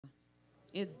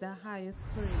It's the highest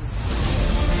praise.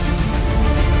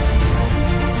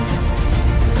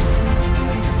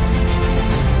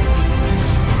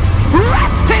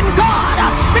 Rest in God,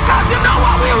 because you know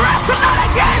what, we wrestle not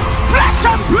against flesh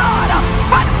and blood,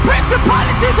 but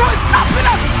principalities who are stopping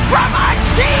us from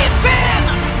achieving.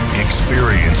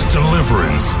 Experience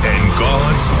deliverance and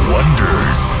God's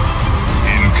wonders.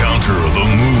 Encounter the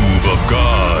move of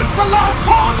God. The Lord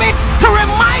told me to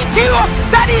remind you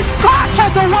that He started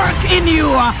the work in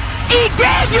you. He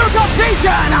gave you the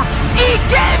vision. He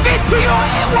gave it to you.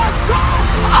 It was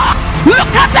God.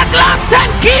 Look at the clocks and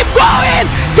keep going.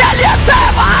 Tell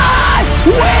yourself, I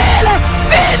will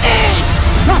finish.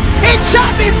 It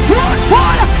shall be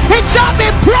fruitful. It shall be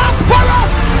prosperous.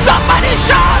 Somebody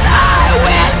shout, I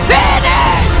will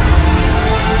finish.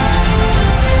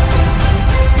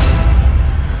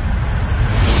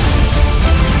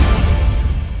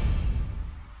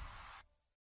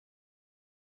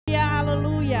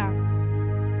 Hallelujah.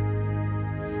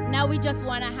 Now we just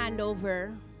want to hand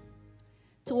over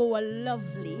to our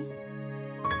lovely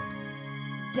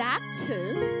Dr.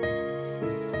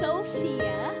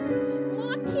 Sophia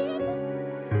Martin,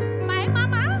 my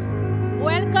mama.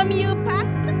 Welcome you,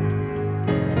 Pastor.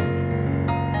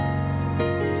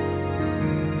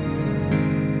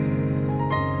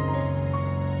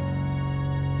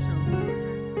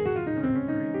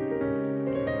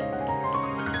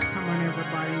 Come on,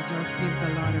 everybody, just give the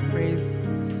Lord a praise.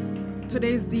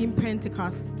 Today's Dean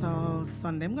Pentecostal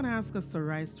Sunday. I'm going to ask us to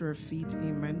rise to our feet.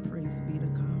 Amen. Praise be to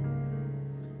God.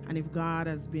 And if God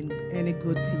has been any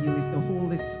good to you, if the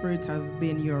Holy Spirit has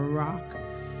been your rock,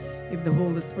 if the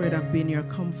Holy Spirit have been your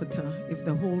comforter, if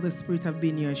the Holy Spirit have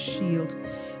been your shield,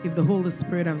 if the Holy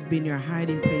Spirit have been your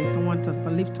hiding place, I want us to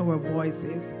lift our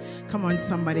voices. Come on,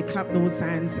 somebody, clap those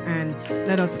hands and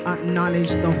let us acknowledge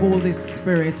the Holy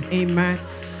Spirit. Amen.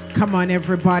 Come on,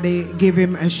 everybody, give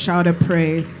him a shout of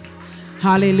praise.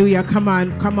 Hallelujah. Come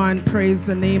on, praise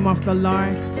the name of the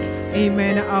Lord.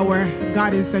 Amen. Our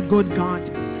God is a good God.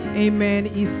 Amen.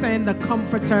 He sent the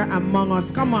comforter among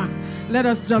us. Come on. Let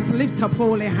us just lift up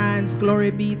holy hands.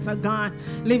 Glory be to God.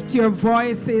 Lift your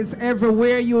voices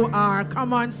everywhere you are.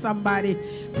 Come on, somebody.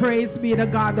 Praise be to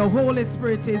God. The Holy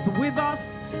Spirit is with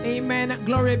us. Amen.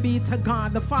 Glory be to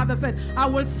God. The Father said, I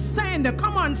will send,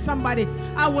 come on, somebody.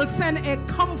 I will send a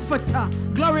comforter.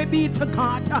 Glory be to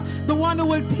God. The one who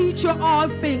will teach you all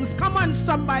things. Come on,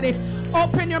 somebody.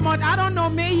 Open your mouth. I don't know,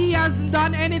 maybe he hasn't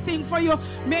done anything for you.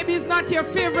 Maybe it's not your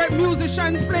favorite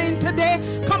musicians playing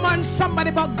today. Come on,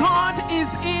 somebody. But God is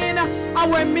in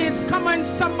our midst. Come on,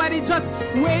 somebody. Just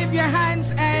wave your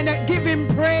hands and give him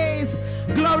praise.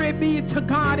 Glory be to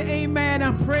God.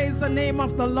 Amen. Praise the name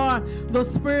of the Lord. The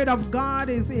Spirit of God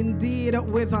is indeed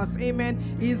with us.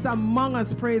 Amen. He's among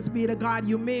us. Praise be to God.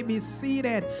 You may be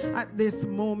seated at this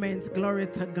moment. Glory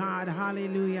to God.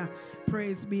 Hallelujah.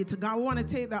 Praise be to God. I want to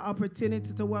take the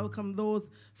opportunity to welcome those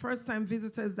first-time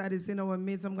visitors that is in our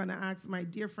midst. I'm going to ask my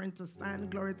dear friend to stand.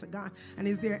 Glory to God. And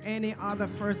is there any other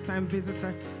first-time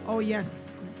visitor? Oh,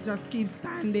 yes. Just keep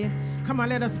standing. Come on,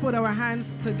 let us put our hands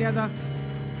together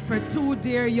for two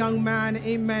dear young men.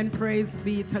 Amen. Praise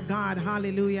be to God.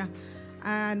 Hallelujah.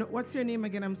 And what's your name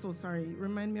again? I'm so sorry.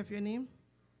 Remind me of your name.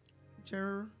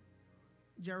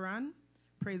 Jaran.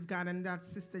 Praise God. And that's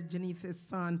Sister Jennifer's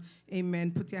son. Amen.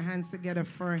 Put your hands together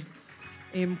for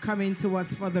him coming to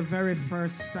us for the very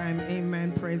first time.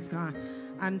 Amen. Praise God.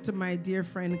 And to my dear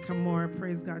friend Kamora.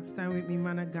 Praise God. Stand with me,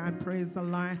 man of God. Praise the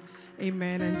Lord.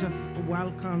 Amen. And just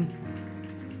welcome.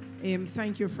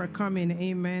 Thank you for coming.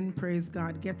 Amen. Praise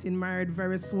God. Getting married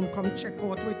very soon. Come check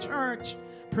out with church.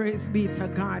 Praise be to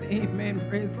God. Amen.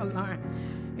 Praise the Lord.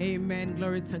 Amen.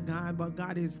 Glory to God. But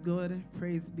God is good.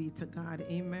 Praise be to God.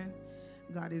 Amen.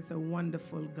 God is a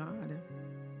wonderful God.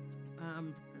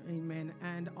 Amen.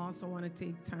 And also want to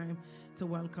take time to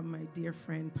welcome my dear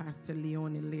friend, Pastor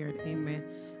Leonie Laird. Amen.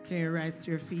 Can you rise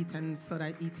to your feet and so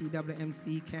that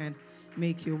ETWMC can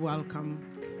make you welcome?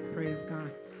 Praise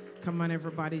God. Come on,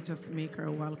 everybody, just make her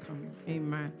welcome.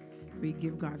 Amen. We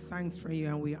give God thanks for you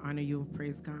and we honor you.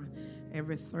 Praise God.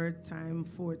 Every third time,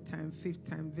 fourth time, fifth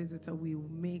time visitor, we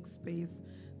make space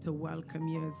to welcome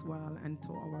you as well. And to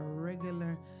our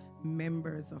regular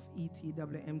members of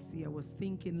ETWMC, I was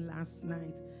thinking last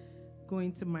night,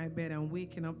 going to my bed and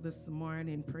waking up this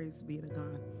morning, praise be to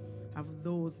God, of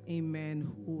those, amen,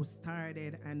 who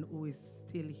started and who is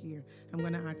still here. I'm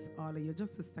going to ask all of you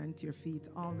just to stand to your feet.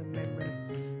 All the members,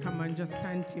 come on, just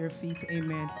stand to your feet,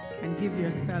 amen, and give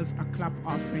yourself a clap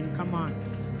offering. Come on.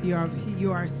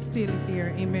 You are still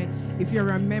here, amen. If you're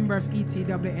a member of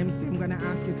ETWMC, I'm going to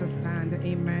ask you to stand,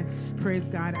 amen. Praise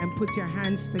God, and put your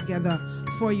hands together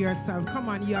for yourself. Come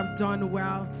on, you have done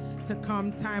well. to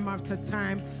come time after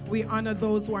time. We honor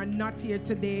those who are not here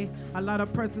today. A lot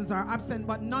of persons are absent,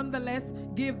 but nonetheless,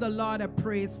 give the Lord a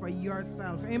praise for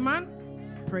yourself. Amen.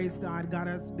 Praise God. God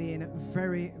has been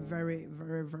very, very,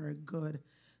 very, very good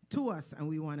to us, and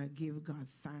we want to give God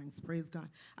thanks. Praise God.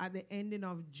 At the ending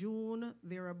of June,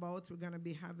 thereabouts, we're going to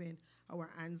be having our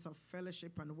Hands of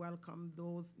Fellowship and welcome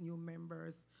those new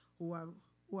members who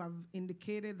have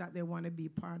indicated that they want to be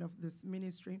part of this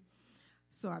ministry.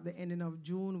 So at the ending of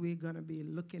June, we're going to be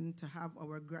looking to have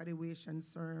our graduation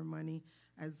ceremony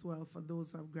as well for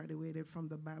those who have graduated from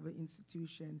the Bible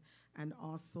Institution and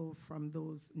also from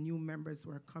those new members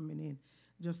who are coming in.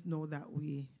 Just know that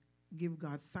we give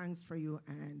God thanks for you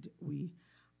and we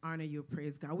honor you.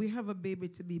 Praise God. We have a baby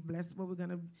to be blessed, but we're going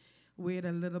to wait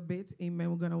a little bit. Amen.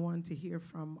 We're going to want to hear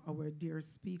from our dear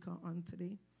speaker on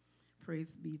today.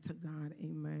 Praise be to God.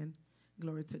 Amen.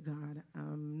 Glory to God.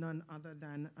 None other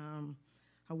than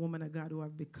a woman of God who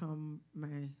have become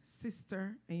my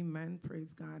sister. Amen.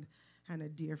 Praise God. And a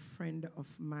dear friend of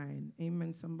mine.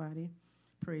 Amen, somebody.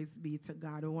 Praise be to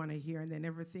God. We want to hear, and then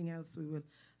everything else we will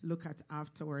look at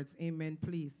afterwards. Amen.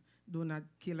 Please do not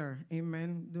kill her.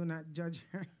 Amen. Do not judge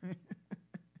her.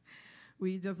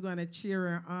 We just going to cheer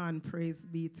her on. Praise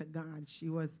be to God. She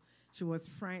was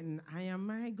frightened.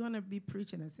 Am I going to be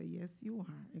preaching? I said, yes, you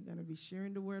are. You're going to be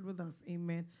sharing the word with us.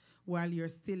 Amen. While you're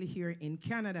still here in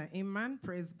Canada. Amen.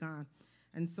 Praise God.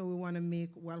 And so we want to make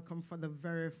welcome for the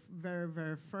very, very,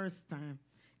 very first time.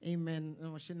 Amen.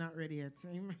 Oh, she's not ready yet.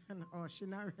 Amen. Oh, she's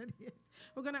not ready yet.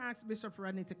 We're going to ask Bishop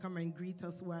Rodney to come and greet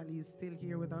us while he's still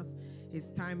here with us.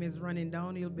 His time is running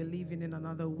down. He'll be leaving in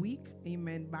another week.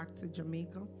 Amen. Back to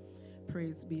Jamaica.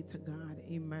 Praise be to God.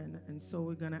 Amen. And so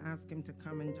we're going to ask him to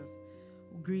come and just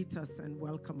greet us and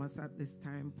welcome us at this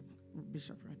time.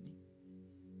 Bishop Rodney.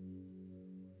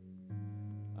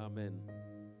 Amen.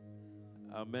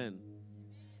 Amen.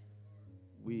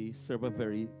 We serve a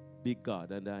very big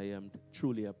God, and I am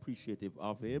truly appreciative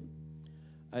of him.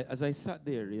 As I sat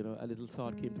there, a little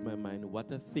thought came to my mind.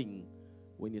 What a thing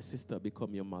when your sister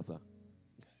become your mother.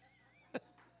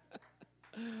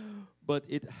 But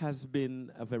it has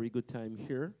been a very good time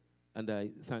here, and I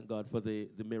thank God for the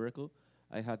miracle.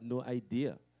 I had no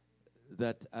idea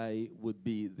that I would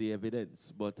be the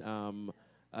evidence, but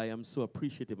I am so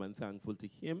appreciative and thankful to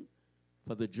him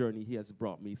for the journey he has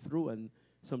brought me through. And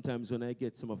sometimes when I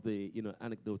get some of the,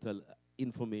 anecdotal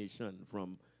information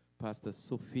from Pastor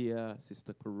Sophia,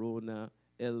 Sister Corona,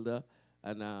 Elder,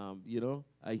 and,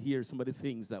 I hear some of the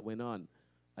things that went on,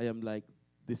 I am like,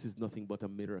 this is nothing but a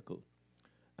miracle.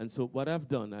 And so what I've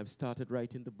done, I've started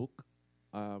writing the book,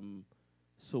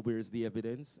 So Where's the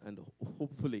Evidence? And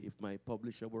hopefully, if my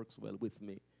publisher works well with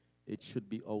me, it should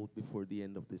be out before the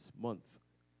end of this month,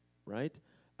 right?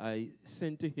 I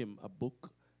sent to him a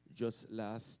book just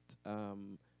last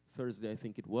Thursday, I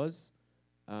think it was.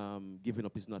 Giving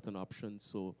up is not an option,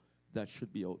 so that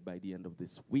should be out by the end of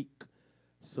this week.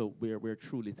 So we're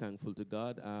truly thankful to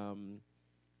God.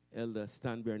 Elder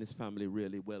Stanberry and his family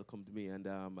really welcomed me, and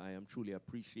I am truly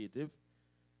appreciative.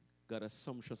 Got a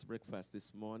sumptuous breakfast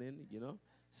this morning,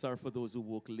 Sorry for those who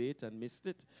woke late and missed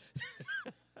it.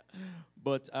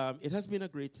 But it has been a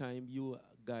great time. You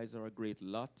guys are a great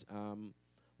lot.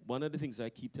 One of the things I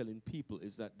keep telling people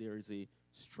is that there is a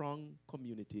strong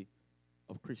community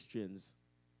of Christians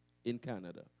in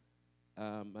Canada.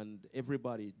 And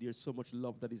everybody, there's so much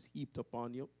love that is heaped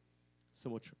upon you, so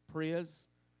much prayers.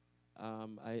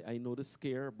 I know the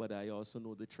scare, but I also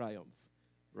know the triumph,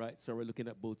 right? So we're looking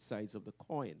at both sides of the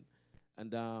coin.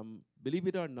 And believe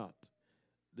it or not,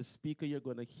 the speaker you're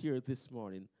going to hear this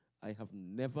morning, I have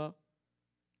never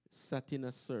sat in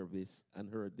a service and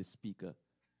heard the speaker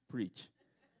preach.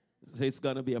 So it's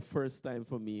going to be a first time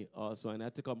for me also, and I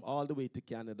had to come all the way to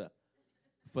Canada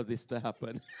for this to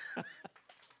happen.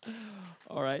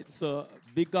 All right, so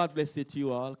big God bless you to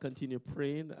you all. Continue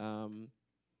praying.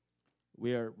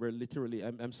 We're literally,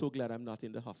 I'm so glad I'm not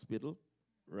in the hospital,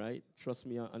 right? Trust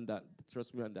me on that.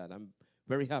 Trust me on that. I'm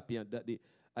very happy that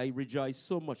I rejoiced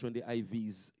so much when the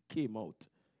IVs came out.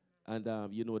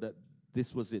 And you know that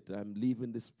this was it. I'm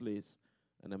leaving this place,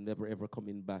 and I'm never, ever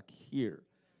coming back here.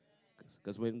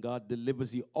 Because when God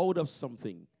delivers you out of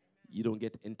something, you don't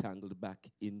get entangled back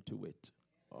into it.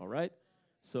 All right?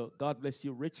 So God bless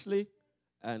you richly,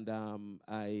 and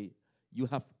you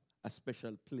have a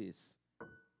special place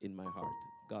in my heart.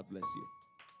 God bless you.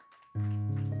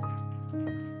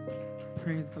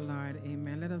 Praise the Lord.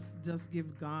 Amen. Let us just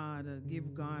give God a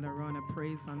round of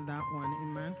praise on that one.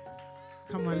 Amen.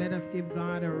 Come on, let us give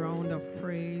God a round of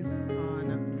praise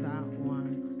on that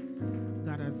one.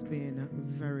 God has been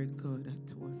very good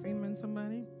to us. Amen,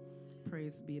 somebody?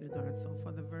 Praise be to God. So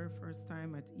for the very first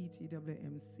time at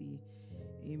ETWMC,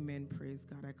 amen, praise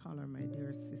God. I call her my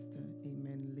dear sister,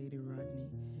 amen, Lady Rodney.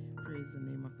 Praise the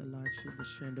name of the Lord. She'll be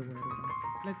sharing the word with us.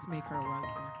 Let's make her welcome.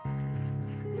 Praise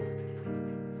God.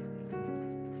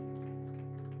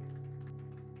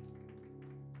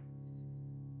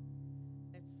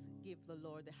 Let's give the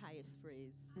Lord the highest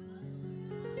praise.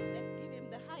 Let's give him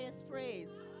the highest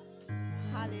praise.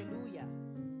 Hallelujah.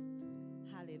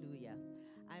 Hallelujah.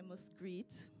 I must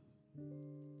greet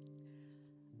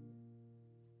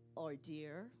our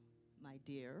dear, my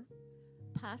dear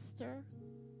pastor,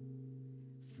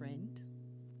 friend,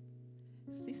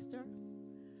 sister,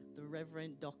 the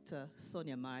Reverend Dr.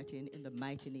 Sonia Martin, in the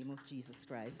mighty name of Jesus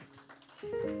Christ.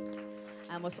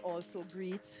 I must also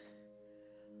greet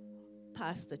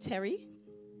Pastor Terry,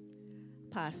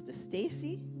 Pastor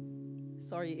Stacy.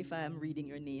 Sorry if I am reading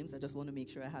your names. I just want to make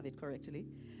sure I have it correctly.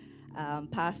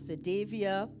 Pastor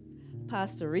Davia,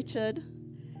 Pastor Richard,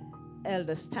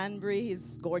 Elder Stanbury,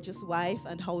 his gorgeous wife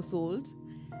and household,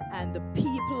 and the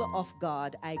people of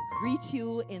God. I greet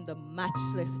you in the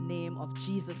matchless name of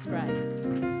Jesus Christ.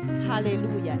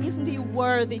 Hallelujah. Isn't he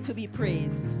worthy to be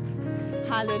praised?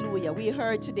 Hallelujah. We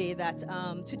heard today that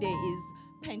today is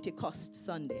Pentecost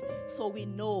Sunday. So we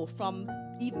know from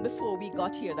even before we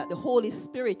got here that the Holy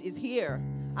Spirit is here.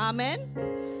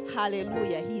 Amen.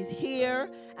 Hallelujah. He's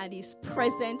here and he's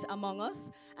present among us,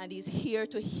 and he's here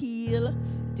to heal,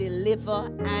 deliver,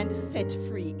 and set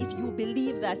free. If you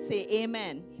believe that, say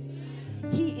amen.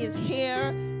 He is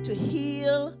here to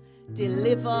heal,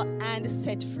 deliver, and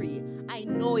set free. I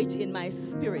know it in my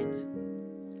spirit.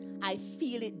 I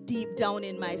feel it deep down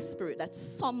in my spirit that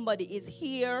somebody is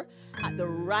here at the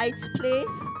right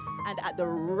place and at the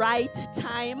right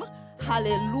time.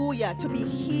 Hallelujah. To be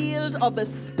healed of the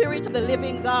Spirit of the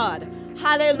living God.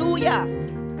 Hallelujah.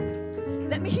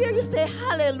 Let me hear you say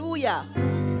hallelujah.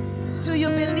 Do you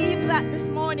believe that this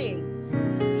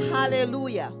morning?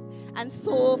 Hallelujah. And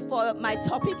so for my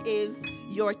topic is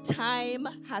your time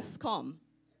has come.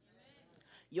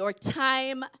 Your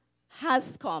time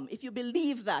has come. If you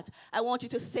believe that, I want you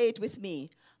to say it with me.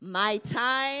 My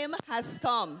time has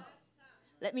come.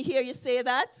 Let me hear you say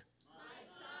that.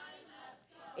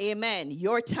 Amen.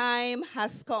 Your time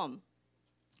has come.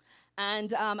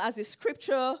 And as the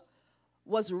scripture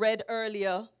was read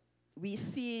earlier, we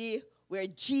see where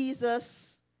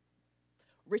Jesus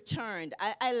returned.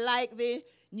 I like the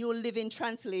New Living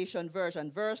Translation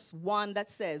version, verse 1 that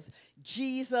says,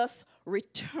 Jesus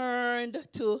returned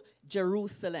to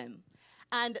Jerusalem.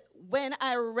 And when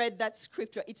I read that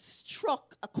scripture, it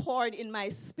struck a chord in my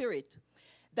spirit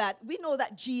that we know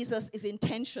that Jesus is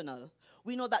intentional.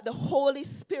 We know that the Holy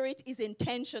Spirit is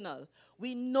intentional.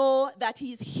 We know that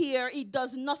he's here. He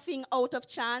does nothing out of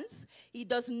chance. He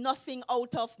does nothing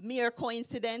out of mere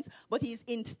coincidence, but he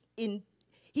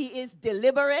is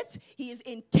deliberate, he is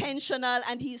intentional,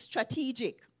 and he is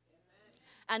strategic.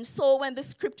 And so when the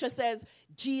scripture says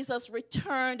Jesus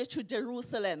returned to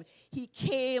Jerusalem,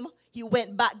 he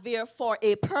went back there for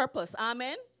a purpose.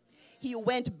 Amen? He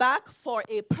went back for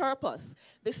a purpose.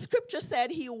 The scripture said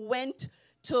he went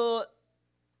to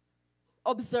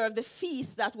observe the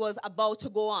feast that was about to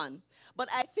go on. But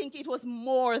I think it was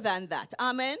more than that.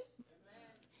 Amen?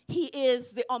 He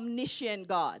is the omniscient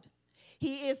God.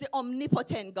 He is the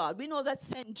omnipotent God. We know that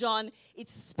St. John, it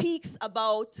speaks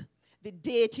about the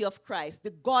deity of Christ,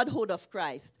 the godhood of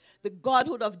Christ, the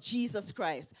godhood of Jesus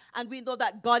Christ. And we know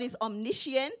that God is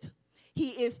omniscient. He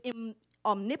is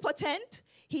omnipotent.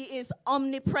 He is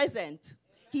omnipresent.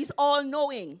 He's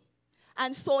all-knowing.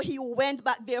 And so he went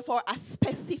back there for a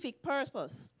specific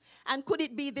purpose. And could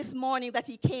it be this morning that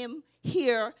he came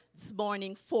here this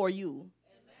morning for you?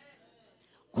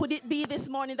 Could it be this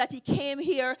morning that he came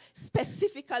here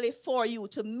specifically for you,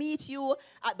 to meet you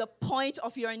at the point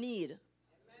of your need?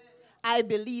 I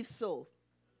believe so.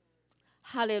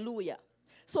 Hallelujah.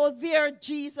 So there,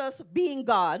 Jesus being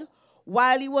God,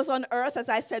 while he was on earth, as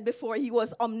I said before, he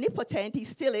was omnipotent. He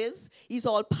still is. He's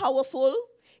all powerful.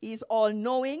 He's all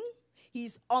knowing.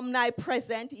 He's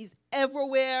omnipresent. He's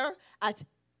everywhere at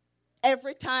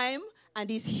every time. And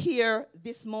he's here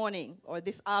this morning or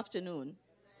this afternoon.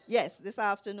 Yes, this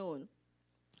afternoon.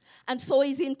 And so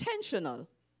he's intentional.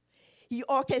 He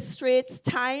orchestrates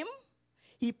time.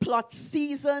 He plots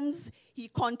seasons. He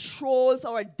controls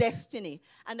our destiny.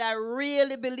 And I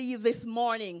really believe this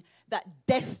morning that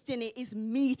destiny is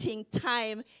meeting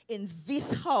time in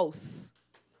this house.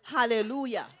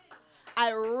 Hallelujah.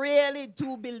 I really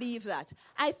do believe that.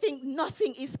 I think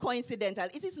nothing is coincidental.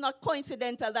 It is not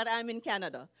coincidental that I'm in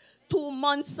Canada. 2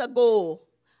 months ago,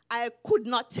 I could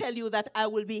not tell you that I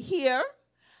will be here.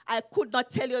 I could not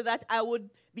tell you that I would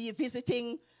be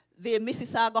visiting the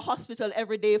Mississauga hospital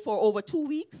every day for over 2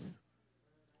 weeks.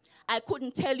 I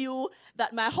couldn't tell you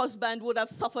that my husband would have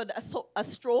suffered a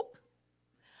stroke.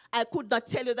 I could not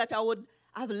tell you that I would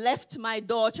have left my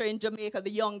daughter in Jamaica, the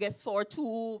youngest, for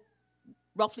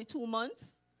roughly 2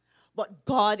 months. But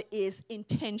God is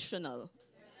intentional.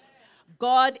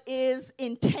 God is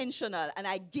intentional, and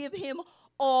I give him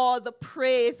all the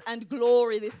praise and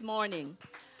glory this morning.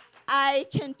 I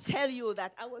can tell you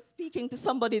that I was speaking to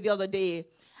somebody the other day,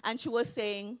 and she was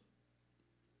saying,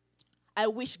 I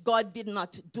wish God did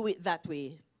not do it that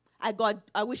way.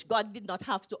 I wish God did not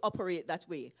have to operate that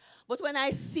way. But when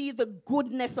I see the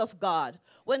goodness of God,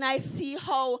 when I see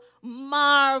how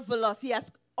marvelous he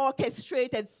has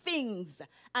orchestrated things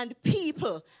and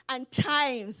people and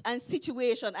times and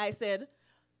situation, I said,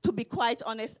 to be quite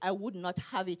honest, I would not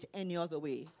have it any other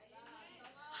way.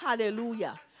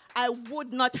 Hallelujah. I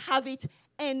would not have it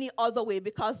any other way,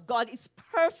 because God is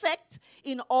perfect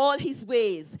in all his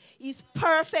ways. He's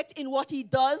perfect in what he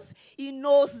does. He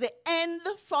knows the end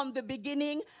from the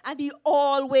beginning, and he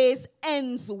always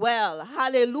ends well.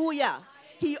 Hallelujah.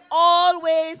 He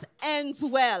always ends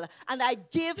well, and I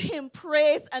give him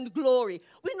praise and glory.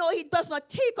 We know he does not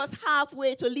take us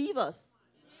halfway to leave us.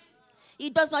 He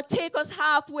does not take us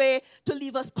halfway to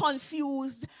leave us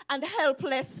confused and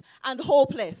helpless and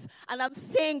hopeless. And I'm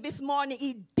saying this morning,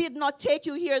 he did not take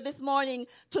you here this morning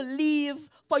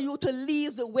for you to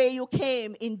leave the way you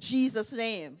came, in Jesus'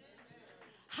 name.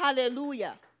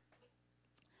 Hallelujah.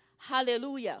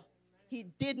 Hallelujah. He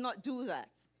did not do that.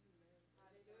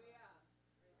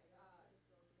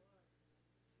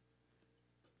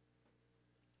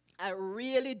 I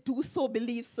really do so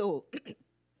believe so.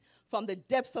 From the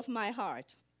depths of my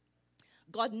heart,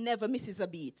 God never misses a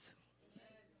beat.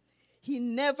 He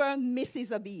never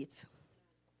misses a beat.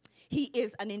 He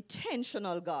is an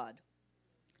intentional God.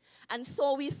 And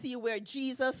so we see where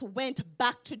Jesus went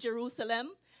back to Jerusalem,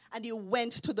 and he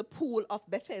went to the pool of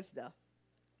Bethesda.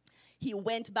 He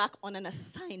went back on an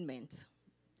assignment.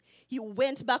 He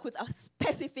went back with a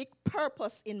specific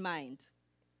purpose in mind.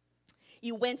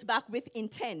 He went back with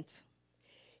intent.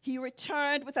 He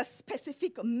returned with a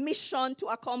specific mission to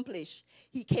accomplish.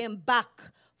 He came back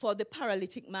for the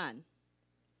paralytic man.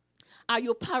 Are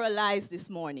you paralyzed this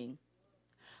morning?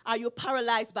 Are you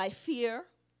paralyzed by fear?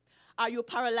 Are you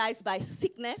paralyzed by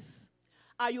sickness?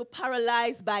 Are you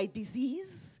paralyzed by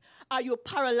disease? Are you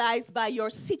paralyzed by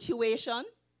your situation?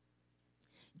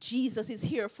 Jesus is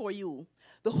here for you.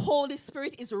 The Holy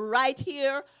Spirit is right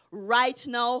here, right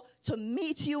now, to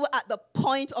meet you at the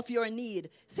point of your need.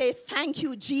 Say, thank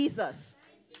you, Jesus.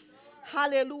 Thank you,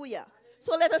 hallelujah.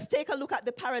 So let us take a look at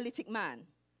the paralytic man.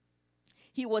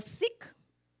 He was sick.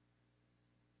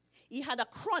 He had a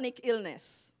chronic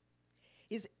illness.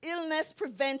 His illness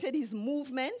prevented his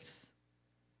movements.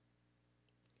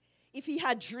 If he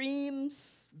had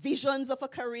dreams, visions of a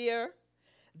career,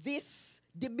 this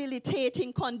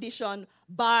debilitating condition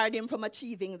barred him from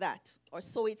achieving that, or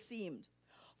so it seemed.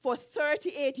 For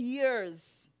 38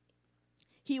 years,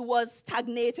 he was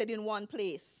stagnated in one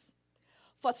place.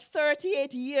 For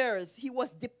 38 years, he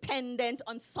was dependent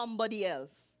on somebody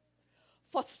else.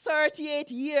 For 38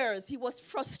 years, he was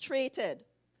frustrated.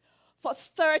 For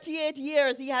 38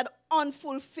 years, he had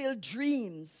unfulfilled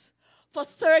dreams. For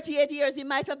 38 years, he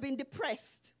might have been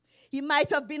depressed. He might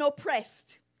have been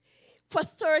oppressed. For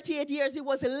 38 years, he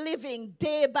was living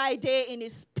day by day in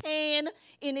his pain,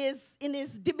 in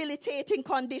his debilitating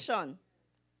condition.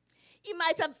 He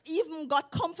might have even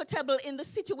got comfortable in the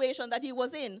situation that he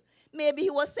was in. Maybe he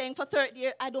was saying, for 30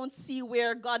 years, I don't see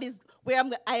where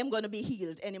I am going to be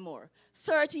healed anymore.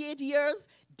 38 years,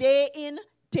 day in,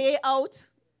 day out,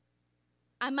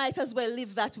 I might as well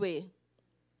live that way.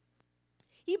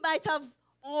 He might have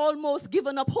almost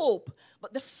given up hope,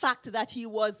 but the fact that he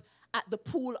was at the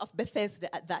pool of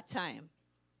Bethesda at that time,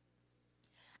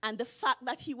 and the fact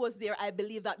that he was there, I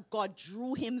believe that God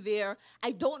drew him there.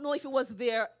 I don't know if he was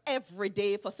there every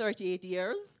day for 38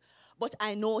 years, but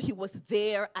I know he was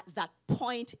there at that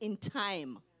point in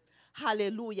time.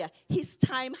 Hallelujah. His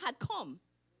time had come.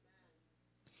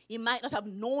 He might not have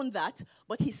known that,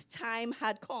 but his time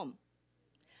had come.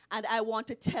 And I want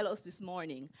to tell us this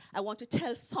morning, I want to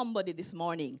tell somebody this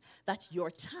morning that your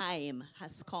time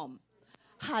has come.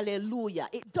 Hallelujah.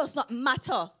 It does not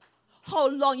matter how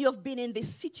long you've been in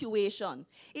this situation.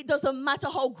 It doesn't matter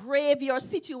how grave your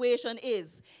situation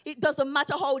is. It doesn't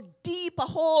matter how deep a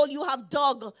hole you have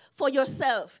dug for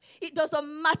yourself. It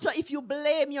doesn't matter if you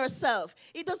blame yourself.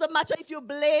 It doesn't matter if you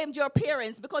blamed your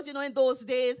parents, because, you know, in those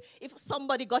days, if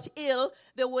somebody got ill,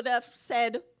 they would have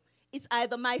said, it's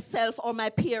either myself or my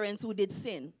parents who did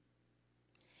sin.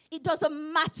 It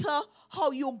doesn't matter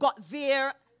how you got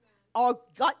there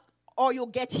or you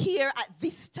get here at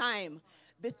this time.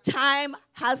 The time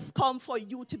has come for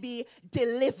you to be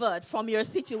delivered from your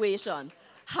situation.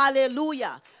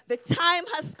 Hallelujah. The time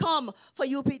has come for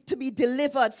you to be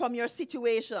delivered from your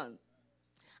situation.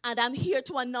 And I'm here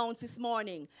to announce this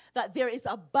morning that there is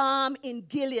a balm in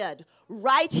Gilead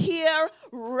right here,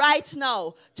 right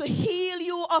now, to heal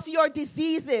you of your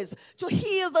diseases, to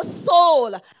heal the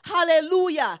soul.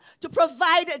 Hallelujah. To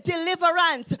provide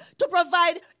deliverance, to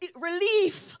provide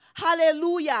relief.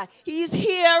 Hallelujah. He is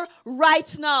here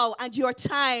right now, and your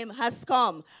time has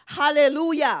come.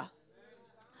 Hallelujah.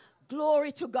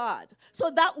 Glory to God.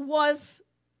 So that was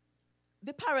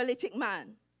the paralytic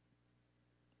man.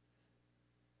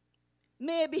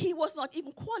 Maybe he was not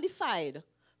even qualified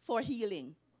for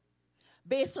healing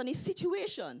based on his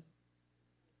situation.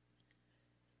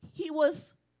 He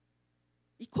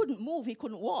couldn't move, he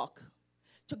couldn't walk.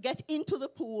 To get into the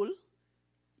pool,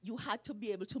 you had to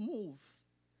be able to move.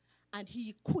 And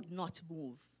he could not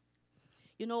move.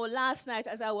 You know, last night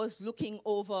as I was looking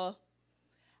over,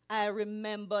 I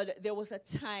remembered there was a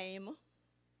time,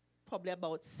 probably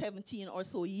about 17 or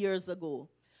so years ago,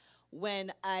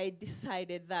 when I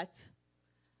decided that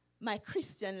my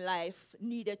Christian life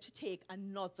needed to take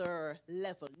another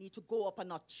level, need to go up a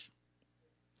notch.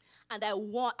 And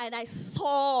I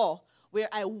saw where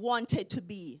I wanted to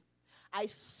be. I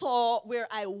saw where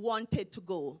I wanted to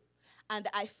go. And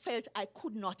I felt I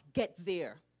could not get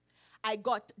there. I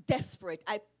got desperate.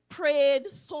 I prayed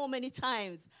so many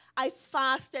times. I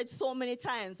fasted so many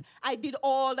times. I did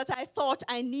all that I thought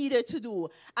I needed to do.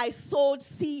 I sowed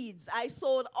seeds. I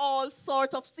sowed all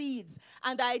sorts of seeds.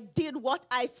 And I did what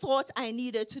I thought I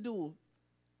needed to do.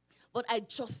 But I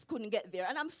just couldn't get there.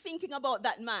 And I'm thinking about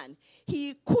that man.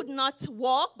 He could not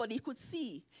walk, but he could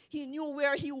see. He knew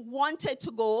where he wanted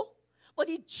to go, but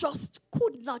he just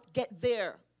could not get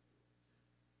there.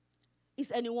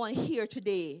 Is anyone here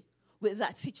today with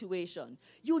that situation?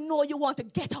 You know you want to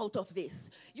get out of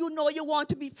this. You know you want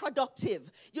to be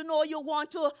productive. You know you want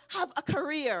to have a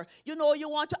career. You know you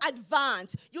want to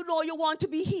advance. You know you want to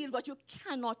be healed, but you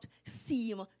cannot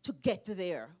seem to get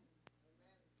there.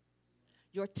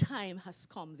 Your time has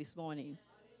come this morning.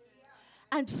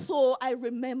 And so I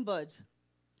remembered,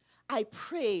 I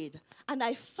prayed, and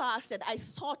I fasted. I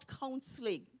sought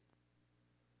counseling.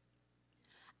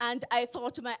 And I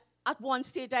thought at one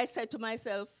stage I said to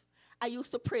myself, I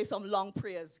used to pray some long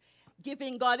prayers,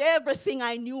 giving God everything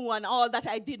I knew and all that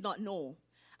I did not know.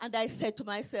 And I said to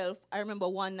myself, I remember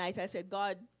one night I said,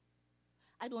 God,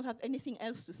 I don't have anything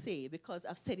else to say because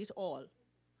I've said it all.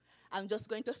 I'm just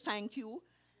going to thank you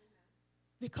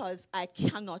because I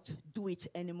cannot do it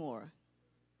anymore.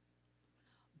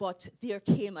 But there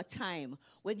came a time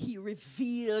when he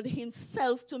revealed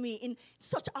himself to me in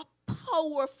such a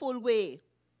powerful way.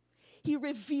 He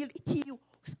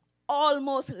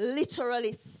almost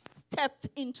literally stepped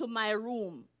into my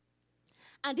room.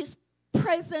 And his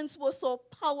presence was so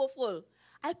powerful,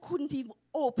 I couldn't even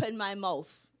open my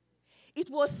mouth.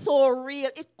 It was so real.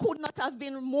 It could not have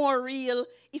been more real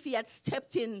if he had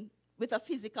stepped in with a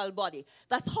physical body.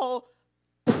 That's how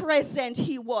present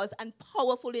he was and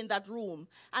powerful in that room.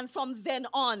 And from then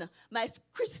on, my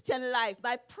Christian life,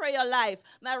 my prayer life,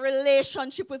 my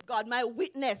relationship with God, my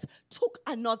witness took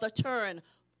another turn,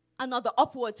 another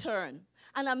upward turn.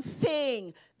 And I'm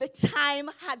saying the time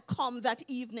had come that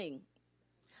evening.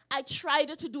 I tried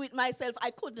to do it myself. I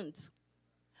couldn't.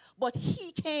 But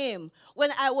he came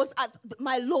when I was at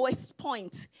my lowest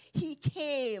point. He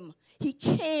came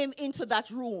into that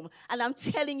room. And I'm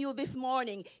telling you this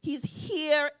morning, he's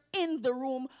here in the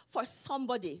room for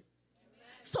somebody. Amen.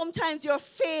 Sometimes your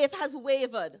faith has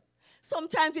wavered.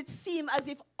 Sometimes it seems as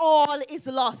if all is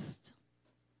lost.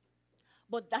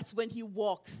 But that's when he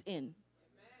walks in. Amen.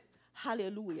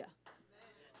 Hallelujah.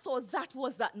 So that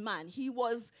was that man. He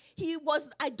was,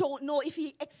 I don't know if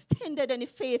he extended any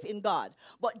faith in God,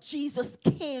 but Jesus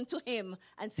came to him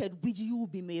and said, will you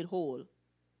be made whole?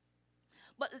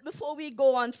 But before we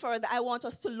go on further, I want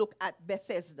us to look at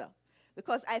Bethesda,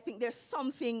 because I think there's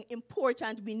something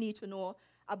important we need to know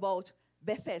about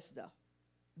Bethesda,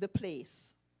 the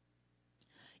place.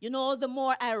 You know, the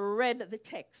more I read the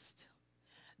text,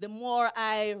 the more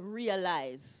I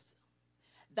realized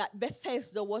that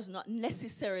Bethesda was not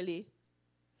necessarily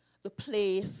the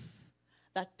place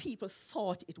that people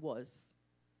thought it was.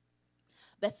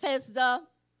 Bethesda,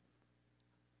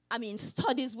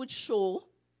 studies would show,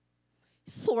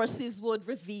 sources would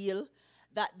reveal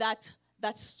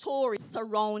that story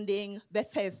surrounding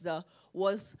Bethesda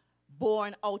was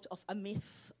born out of a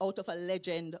myth, out of a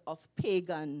legend of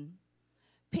pagan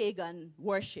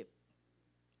worship.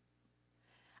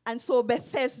 And so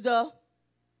Bethesda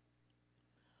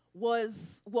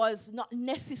was not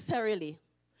necessarily,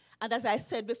 and as I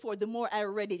said before, the more I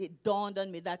read it, it dawned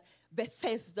on me that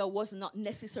Bethesda was not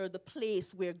necessarily the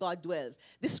place where God dwells.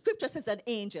 The scripture says an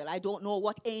angel. I don't know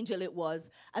what angel it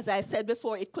was. As I said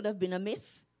before, it could have been a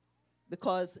myth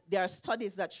because there are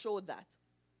studies that show that.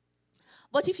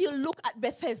 But if you look at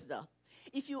Bethesda,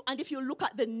 if you look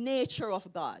at the nature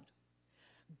of God,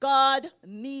 God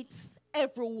meets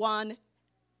everyone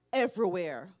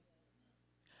everywhere.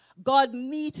 God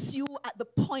meets you at the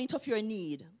point of your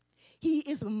need. He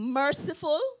is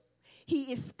merciful.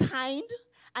 He is kind.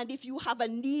 And if you have a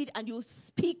need and you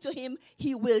speak to him,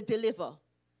 he will deliver.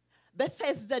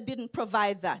 Bethesda didn't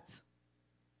provide that.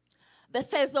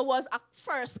 Bethesda was a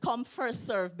first come, first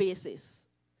serve basis.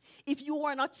 If you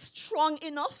were not strong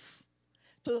enough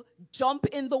to jump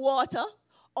in the water,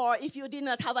 or if you did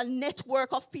not have a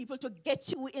network of people to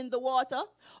get you in the water,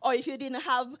 or if you didn't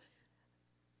have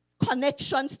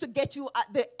connections to get you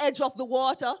at the edge of the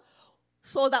water,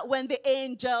 so that when the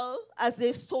angel, as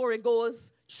the story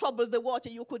goes, troubled the water,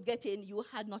 you could get in, you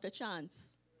had not a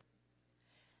chance.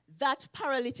 That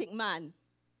paralytic man,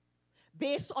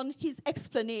 based on his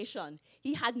explanation,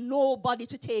 he had nobody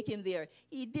to take him there.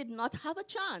 He did not have a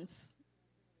chance.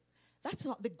 That's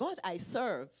not the God I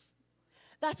serve.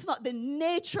 That's not the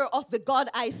nature of the God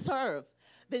I serve.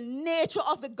 The nature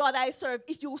of the God I serve,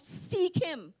 if you seek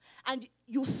him, and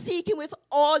you seek him with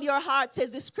all your heart,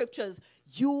 says the scriptures,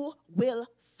 you will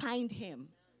find him.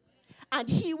 And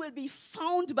he will be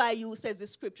found by you, says the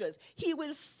scriptures. He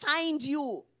will find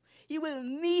you. He will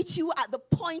meet you at the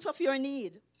point of your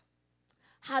need.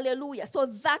 Hallelujah. So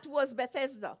that was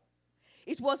Bethesda.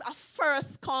 It was a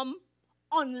first come,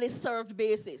 only served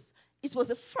basis. It was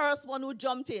the first one who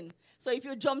jumped in. So if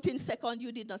you jumped in second,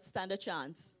 you did not stand a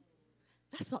chance.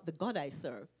 That's not the God I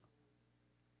serve.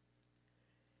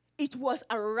 It was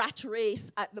a rat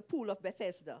race at the pool of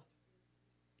Bethesda.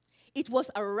 It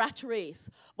was a rat race.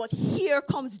 But here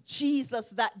comes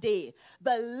Jesus that day,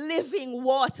 the living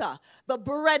water, the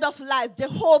bread of life,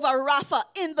 Jehovah Rapha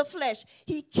in the flesh.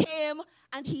 He came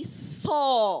and he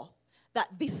saw that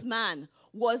this man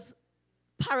was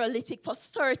paralytic for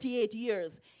 38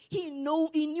 years. He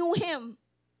knew him.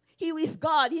 He is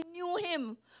God. He knew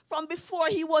him. From before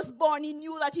he was born, he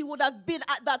knew that he would have been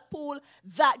at that pool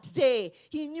that day.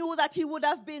 He knew that he would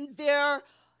have been there.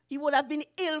 He would have been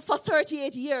ill for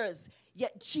 38 years.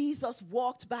 Yet Jesus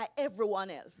walked by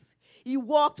everyone else. He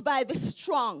walked by the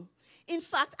strong. In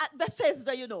fact, at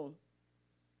Bethesda, you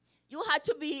had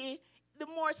to be, the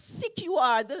more sick you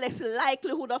are, the less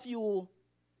likelihood of you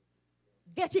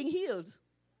getting healed.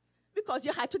 Because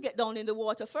you had to get down in the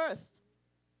water first.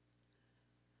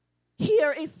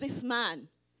 Here is this man.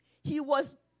 He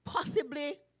was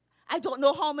possibly, I don't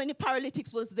know how many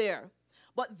paralytics was there,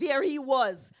 but there he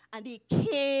was. And he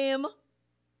came,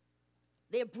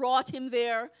 they brought him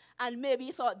there, and maybe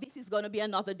he thought, this is going to be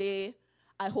another day.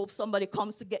 I hope somebody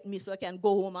comes to get me so I can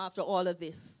go home after all of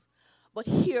this. But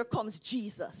here comes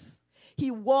Jesus.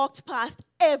 He walked past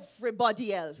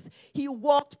everybody else. He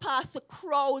walked past the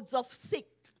crowds of sick.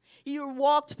 He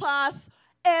walked past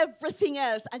everything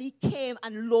else, and he came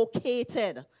and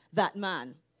located that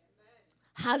man.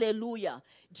 Hallelujah.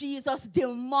 Jesus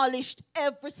demolished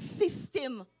every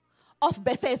system of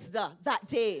Bethesda that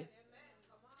day.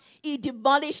 He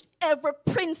demolished every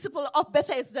principle of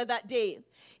Bethesda that day.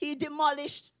 He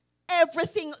demolished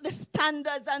everything, the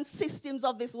standards and systems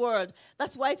of this world.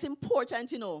 That's why it's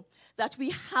important, that we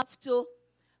have to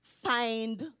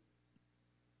find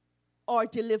our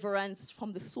deliverance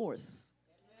from the source.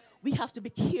 We have to be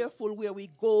careful where we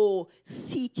go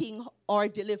seeking our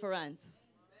deliverance.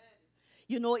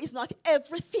 It's not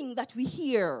everything that we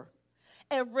hear.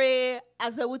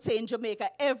 As I would say in Jamaica,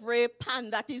 every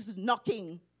pan that is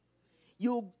knocking,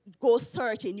 you go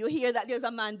searching. You hear that there's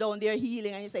a man down there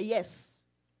healing, and you say, yes,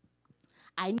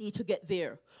 I need to get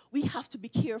there. We have to be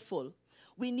careful.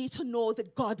 We need to know the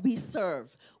God we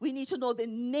serve. We need to know the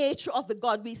nature of the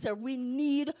God we serve. We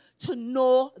need to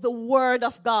know the word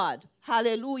of God.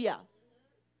 Hallelujah.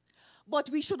 But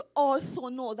we should also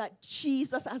know that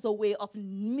Jesus has a way of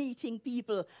meeting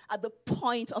people at the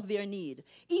point of their need.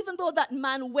 Even though that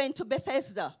man went to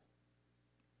Bethesda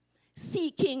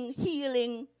seeking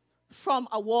healing from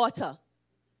a water,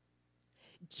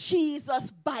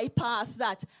 Jesus bypassed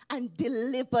that and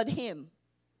delivered him.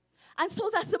 And so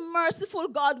that's a merciful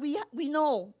God we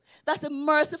know. That's a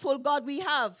merciful God we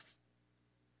have.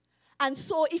 And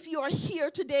so if you are here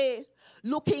today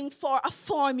looking for a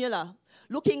formula,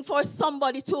 looking for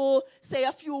somebody to say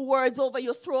a few words over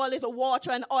you, throw a little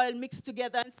water and oil mixed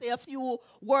together and say a few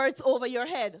words over your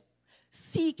head,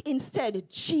 Seek instead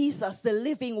Jesus, the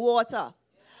living water.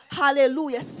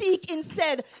 Hallelujah. Seek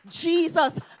instead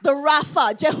Jesus, the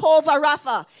Rapha, Jehovah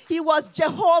Rapha. He was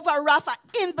Jehovah Rapha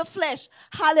in the flesh.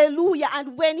 Hallelujah.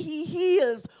 And when he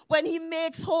heals, when he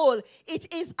makes whole,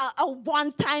 it is a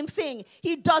one-time thing.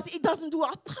 He doesn't do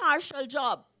a partial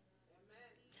job.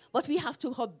 But we have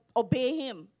to obey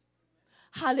him.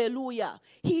 Hallelujah.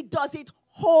 He does it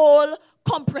whole,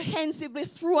 comprehensively,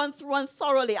 through and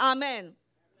thoroughly. Amen.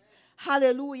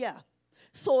 Hallelujah.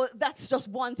 So that's just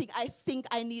one thing I think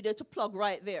I needed to plug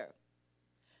right there.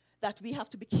 That we have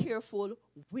to be careful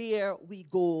where we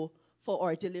go for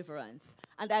our deliverance.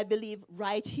 And I believe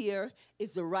right here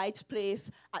is the right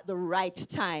place at the right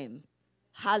time.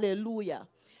 Hallelujah.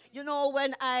 You know,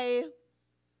 when I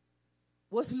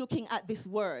was looking at this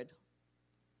word,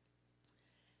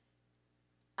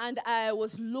 and I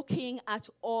was looking at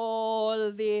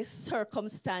all the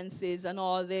circumstances and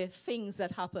all the things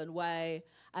that happened while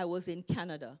I was in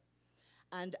Canada.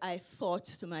 And I thought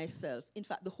to myself, in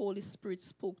fact, the Holy Spirit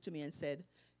spoke to me and said,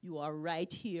 you are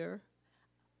right here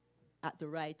at the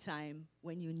right time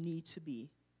when you need to be.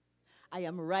 I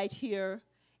am right here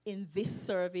in this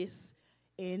service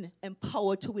in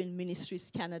Empowered to Win Ministries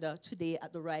Canada today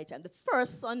at the right time. The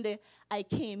first Sunday I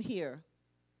came here,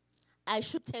 I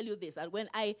should tell you this, that when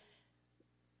I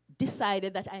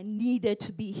decided that I needed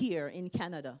to be here in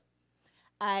Canada,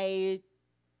 I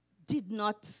did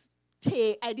not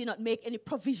make any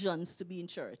provisions to be in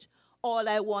church. All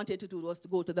I wanted to do was to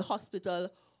go to the hospital,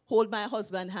 hold my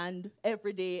husband's hand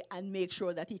every day, and make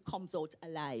sure that he comes out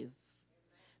alive.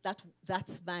 That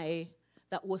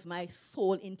was my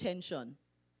sole intention.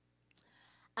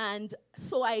 And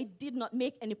so I did not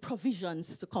make any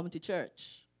provisions to come to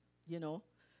church, you know.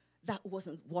 That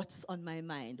wasn't what's on my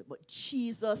mind. But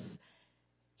Jesus,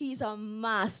 he's a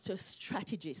master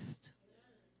strategist.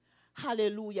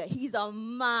 Hallelujah. He's a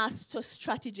master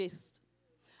strategist.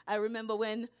 I remember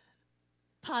when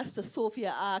Pastor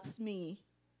Sophia asked me,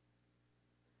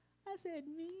 I said,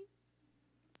 me?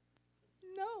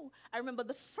 No. I remember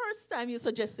the first time you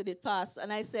suggested it, Pastor,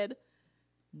 and I said,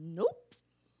 nope.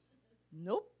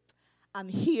 I'm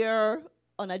here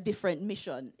on a different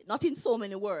mission. Not in so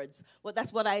many words, but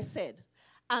that's what I said.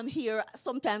 I'm here.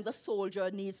 Sometimes a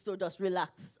soldier needs to just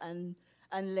relax and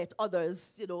let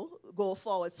others, go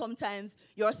forward. Sometimes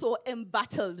you're so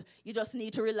embattled, you just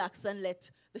need to relax and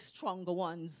let the stronger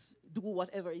ones do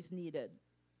whatever is needed.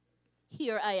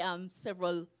 Here I am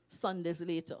several Sundays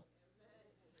later.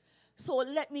 So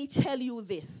let me tell you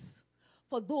this.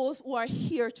 For those who are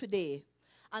here today,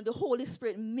 and the Holy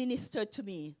Spirit ministered to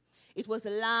me, it was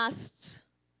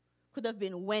could have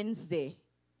been Wednesday,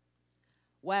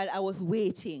 while I was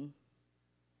waiting.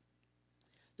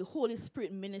 The Holy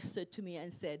Spirit ministered to me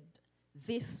and said,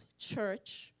 this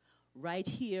church right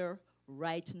here,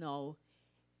 right now,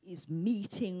 is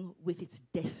meeting with its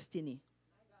destiny.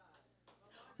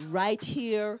 Right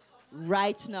here,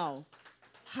 right now.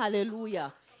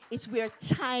 Hallelujah. It's where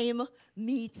time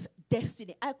meets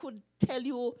destiny. I could tell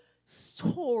you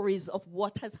stories of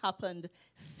what has happened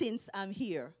since I'm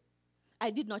here. I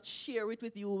did not share it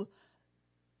with you,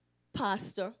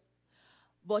 Pastor,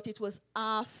 but it was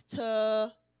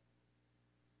after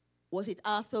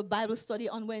Bible study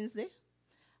on Wednesday?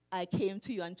 I came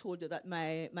to you and told you that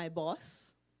my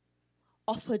boss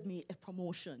offered me a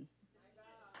promotion.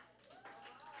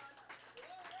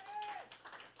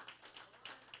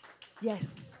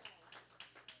 Yes.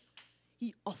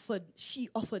 She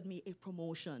offered me a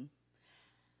promotion.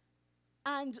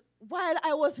 And while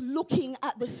I was looking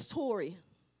at the story,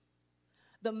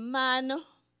 the man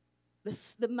who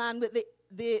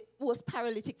was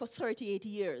paralytic for 38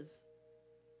 years,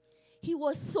 he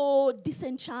was so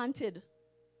disenchanted.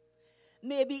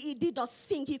 Maybe he did not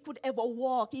think he could ever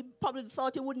walk. He probably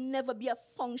thought he would never be a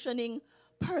functioning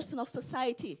person of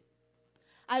society.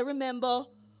 I remember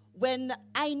when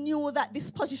I knew that this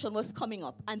position was coming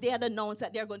up, and they had announced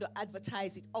that they're going to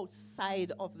advertise it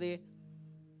outside of the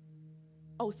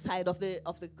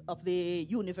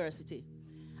university.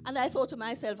 And I thought to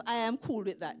myself, I am cool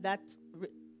with that.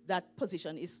 That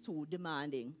position is too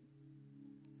demanding.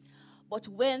 But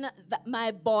when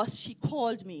my boss, she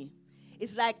called me,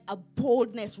 it's like a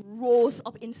boldness rose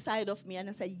up inside of me. And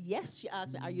I said, yes. She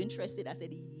asked me, are you interested? I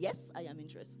said, yes, I am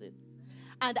interested.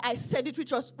 And I said it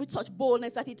with such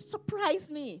boldness that it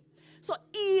surprised me. So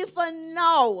even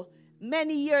now,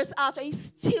 many years after, he's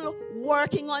still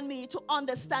working on me to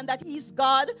understand that he's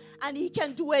God and he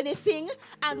can do anything.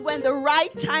 And when the right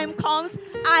time comes,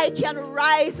 I can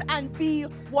rise and be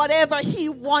whatever he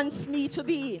wants me to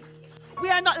be. We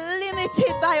are not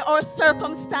limited by our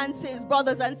circumstances,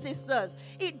 brothers and sisters.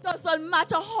 It doesn't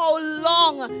matter how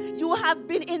long you have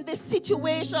been in this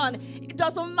situation. It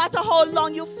doesn't matter how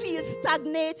long you feel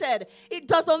stagnated. It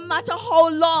doesn't matter how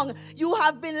long you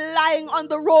have been lying on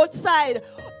the roadside.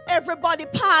 Everybody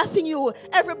passing you,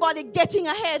 everybody getting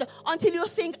ahead until you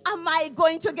think, am I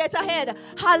going to get ahead?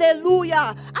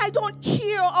 Hallelujah. I don't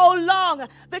care how long.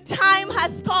 The time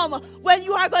has come when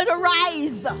you are going to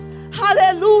rise.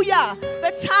 Hallelujah.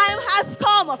 The time has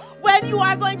come when you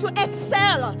are going to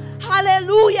excel.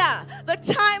 Hallelujah. The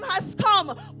time has come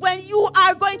when you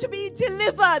are going to be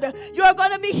delivered. You are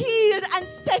going to be healed and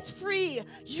set free.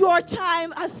 Your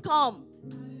time has come.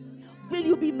 Will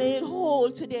you be made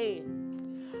whole today?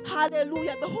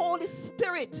 Hallelujah. The Holy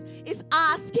Spirit is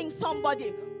asking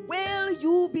somebody, will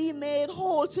you be made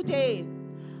whole today?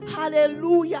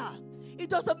 Hallelujah. It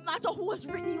doesn't matter who has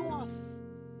written you off.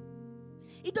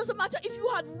 It doesn't matter if you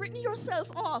had written yourself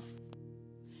off.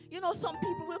 You know, some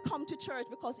people will come to church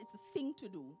because it's a thing to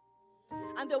do.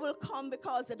 And they will come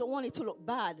because they don't want it to look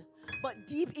bad. But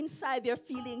deep inside, they're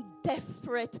feeling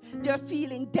desperate. They're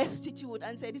feeling destitute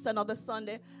and say, this is another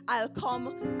Sunday. I'll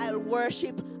come, I'll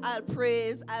worship, I'll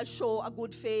praise, I'll show a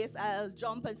good face, I'll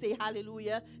jump and say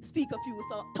hallelujah, speak a few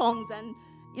tongues, and,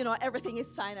 you know, everything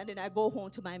is fine. And then I go home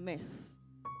to my mess.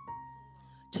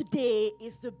 Today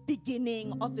is the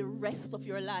beginning of the rest of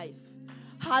your life.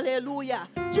 Hallelujah.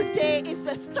 Today is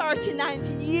the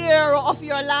 39th year of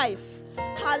your life.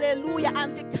 Hallelujah.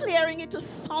 I'm declaring it to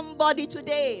somebody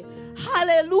today.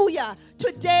 Hallelujah.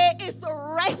 Today is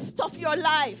the rest of your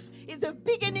life. It's the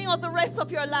beginning of the rest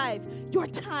of your life. Your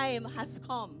time has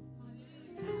come.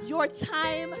 Your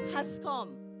time has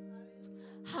come.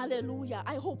 Hallelujah.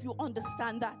 I hope you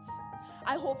understand that.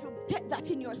 I hope you get that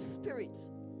in your spirit.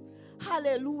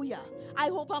 Hallelujah. I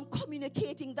hope I'm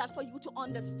communicating that for you to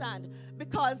understand,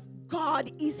 because God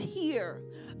is here.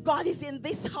 God is in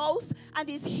this house and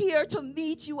is here to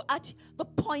meet you at the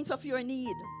point of your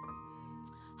need.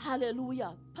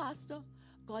 Hallelujah. Pastor,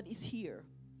 God is here.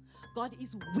 God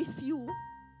is with you.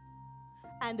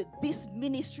 And this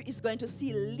ministry is going to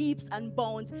see leaps and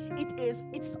bounds.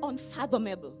 It's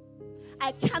unfathomable.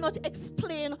 I cannot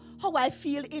explain how I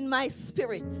feel in my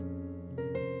spirit.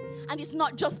 And it's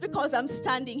not just because I'm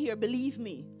standing here, believe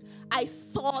me. I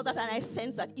saw that and I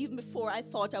sensed that even before I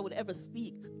thought I would ever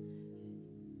speak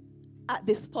at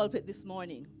this pulpit this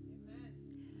morning. Amen.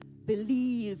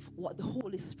 Believe what the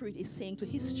Holy Spirit is saying to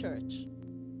his church.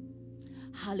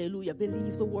 Hallelujah.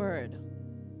 Believe the word.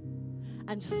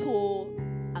 And so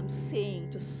I'm saying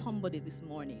to somebody this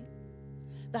morning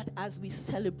that as we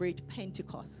celebrate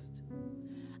Pentecost,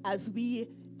 as we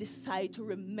decide to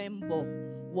remember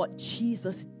what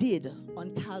Jesus did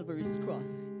on Calvary's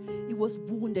cross. He was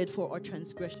wounded for our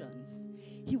transgressions.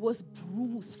 He was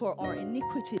bruised for our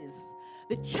iniquities.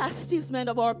 The chastisement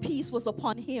of our peace was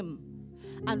upon him.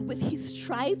 And with his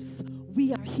stripes,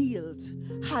 we are healed.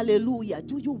 Hallelujah.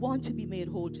 Do you want to be made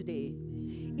whole today?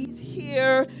 He's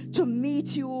here to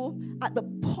meet you at the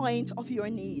point of your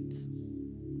need.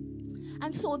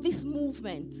 And so this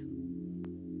movement,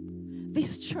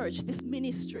 this church, this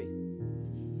ministry,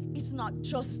 it's not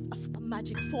just a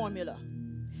magic formula.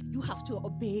 You have to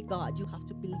obey God. You have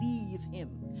to believe him.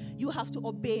 You have to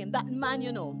obey him. That man,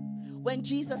 you know, when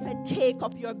Jesus said, take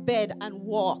up your bed and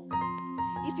walk,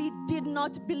 if he did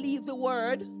not believe the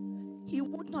word, he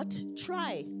would not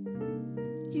try.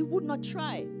 He would not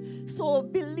try. So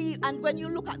believe, and when you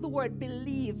look at the word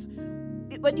believe,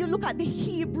 when you look at the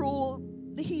Hebrew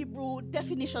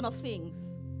definition of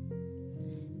things,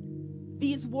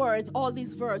 these words, all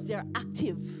these verbs, they're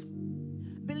active.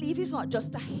 Believe is not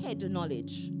just a head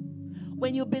knowledge.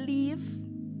 When you believe,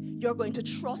 you're going to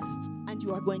trust and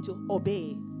you are going to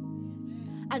obey.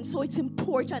 And so it's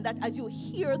important that as you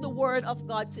hear the word of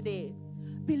God today,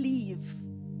 believe.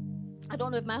 I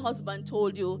don't know if my husband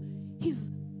told you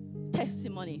his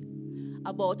testimony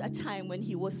about a time when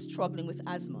he was struggling with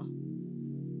asthma.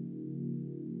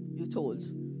 You told.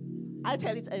 I'll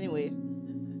tell it anyway.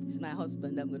 It's my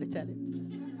husband, I'm going to tell it.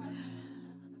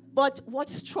 But what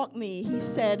struck me, he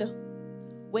said,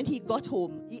 when he got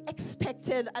home, he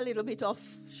expected a little bit of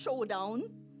showdown,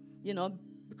 you know,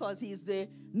 because he's the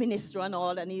minister and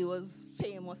all, and he was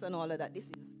famous and all of that.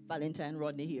 This is Valentine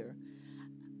Rodney here.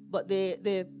 But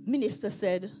the minister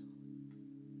said,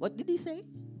 what did he say?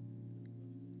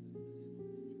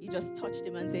 He just touched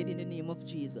him and said, in the name of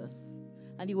Jesus.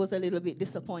 And he was a little bit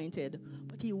disappointed.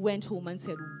 But he went home and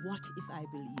said, what if I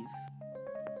believe?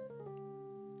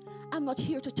 I'm not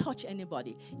here to touch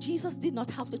anybody. Jesus did not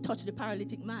have to touch the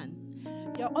paralytic man.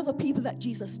 There are other people that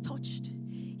Jesus touched.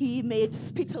 He made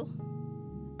spittle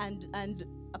and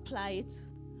apply it,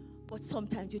 but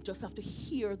sometimes you just have to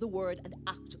hear the word and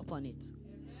act upon it.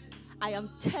 I am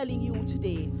telling you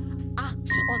today,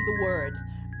 act on the word.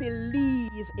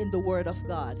 Believe in the word of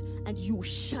God, and you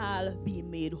shall be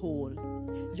made whole.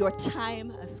 Your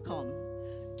time has come.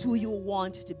 Do you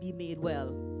want to be made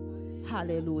well?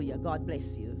 Hallelujah. God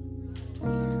bless you.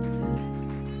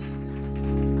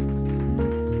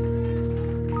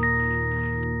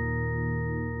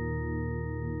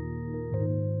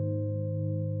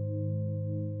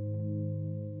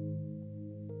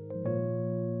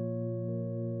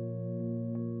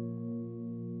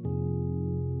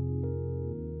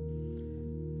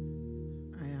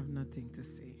 To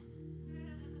say.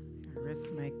 I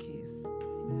rest my case.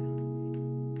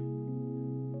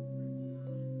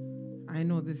 I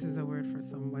know this is a word for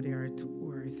somebody or two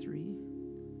or three.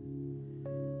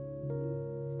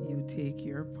 You take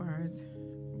your part,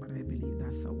 but I believe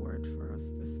that's a word for us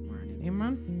this morning.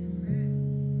 Amen.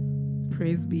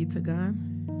 Praise be to God.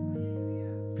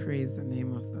 Praise the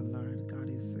name of the Lord. God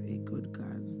is a good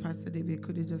God. Pastor David,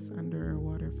 could you just under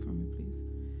water for me, please?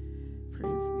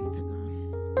 Praise be to God.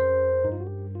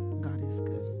 God is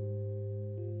good.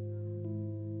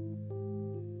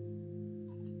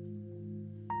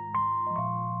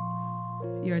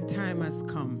 Your time has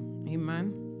come.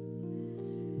 Amen.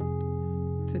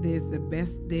 Today is the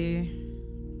best day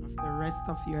of the rest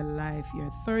of your life.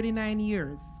 Your 39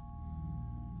 years.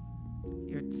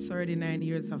 Your 39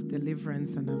 years of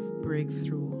deliverance and of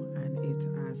breakthrough, and it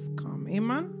has come.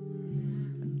 Amen.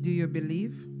 Do you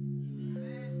believe?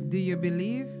 Do you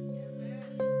believe?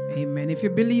 Amen. If you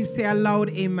believe, say aloud,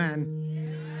 amen.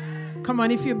 Come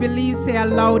on, if you believe, say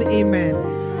aloud, amen.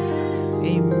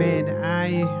 Amen.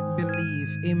 I believe.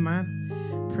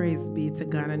 Amen. Praise be to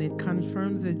God. And it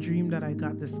confirms a dream that I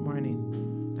got this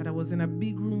morning. That I was in a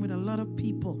big room with a lot of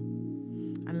people.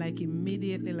 And like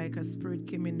immediately, like a spirit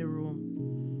came in the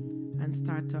room and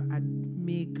started to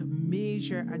make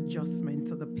major adjustment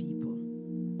to the people.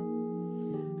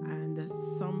 And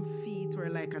some feet were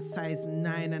like a size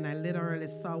 9, and I literally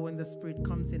saw when the spirit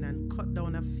comes in and cut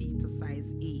down a feet to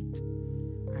size 8.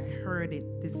 I heard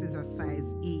it. This is a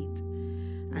size 8.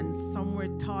 And some were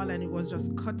tall, and it was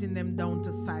just cutting them down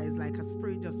to size, like a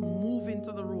spirit just moved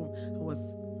into the room. It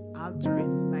was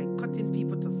altering, like cutting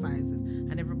people to sizes,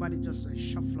 and everybody just like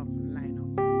shuffle up and line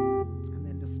up. And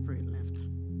then the spirit left.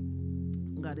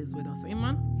 God is with us.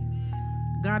 Amen.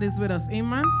 God is with us.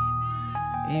 Amen.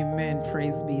 Amen.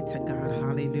 Praise be to God.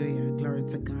 Hallelujah. Glory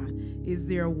to God. Is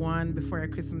there one, before I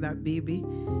christen that baby,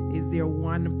 is there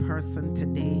one person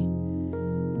today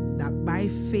that by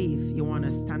faith you want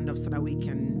to stand up so that we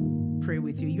can pray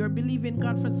with you? You're believing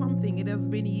God for something. It has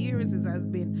been years, it has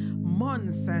been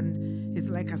months, and it's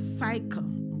like a cycle.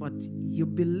 But you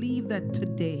believe that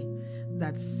today,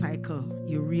 that cycle,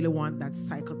 you really want that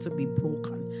cycle to be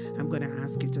broken. I'm going to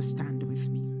ask you to stand with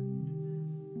me.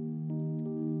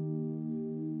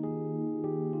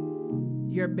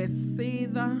 Your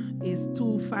Bethsaida is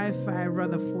 255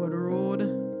 Rutherford Road,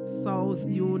 South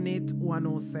Unit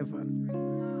 107.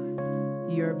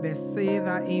 Your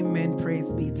Bethsaida, amen,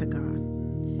 praise be to God.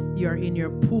 You're in your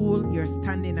pool, you're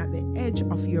standing at the edge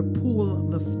of your pool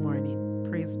this morning.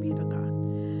 Praise be to God.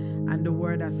 And the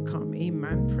word has come,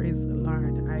 amen, praise the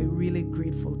Lord. I'm really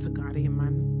grateful to God,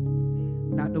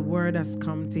 amen, that the word has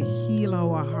come to heal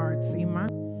our hearts, amen,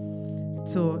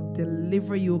 to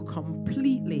deliver you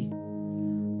completely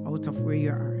out of where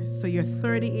you are. So your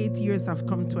 38 years have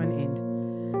come to an end,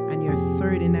 and your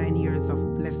 39 years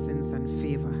of blessings and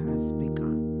favor has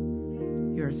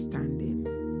begun. You're standing.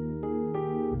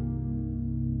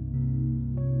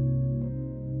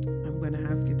 I'm going to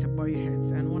ask you to bow your heads.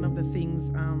 And one of the things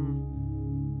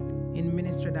in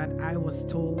ministry that I was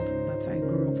told, that I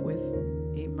grew up with,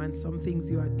 amen, some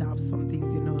things you adopt, some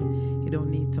things you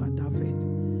don't need to adopt it.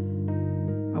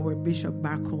 Our bishop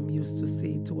back home used to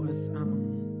say to us,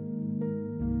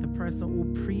 the person who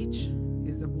preach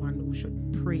is the one who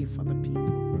should pray for the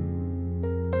people.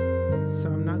 So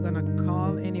I'm not going to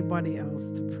call anybody else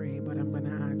to pray, but I'm going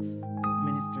to ask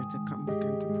minister to come back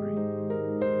and to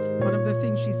pray. One of the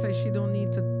things she says, she don't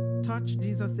need to touch.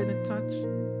 Jesus didn't touch,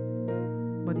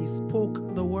 but he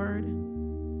spoke the word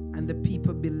and the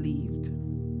people believed.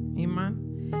 Amen.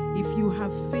 If you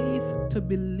have faith to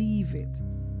believe it,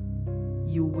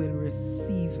 you will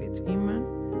receive it. Amen.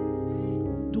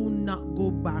 Do not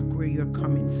go back where you're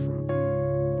coming from.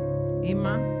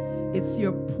 Amen. It's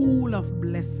your pool of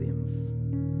blessings.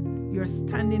 You're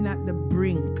standing at the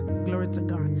brink. Glory to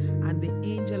God. And the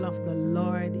angel of the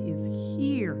Lord is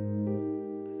here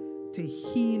to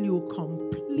heal you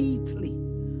completely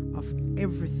of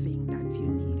everything that you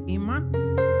need. Amen.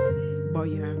 bow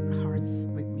your hearts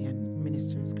with me, and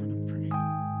minister is going to pray.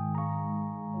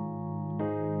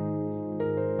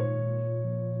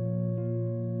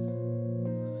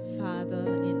 Father,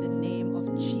 in the name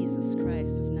of Jesus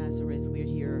Christ of Nazareth, we're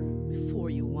here before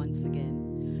you once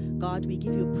again. God, we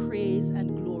give you praise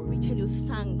and glory. We tell you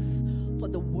thanks for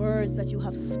the words that you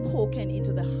have spoken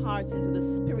into the hearts, into the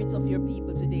spirits of your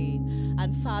people today.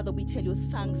 And Father, we tell you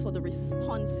thanks for the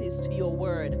responses to your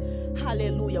word.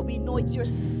 Hallelujah. We know it's your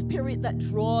spirit that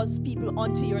draws people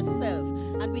unto yourself.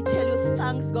 And we tell you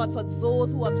thanks, God, for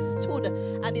those who have stood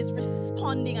and is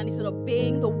responding and is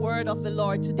obeying the word of the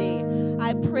Lord today.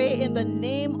 I pray in the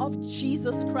name of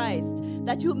Jesus Christ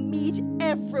that you meet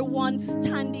everyone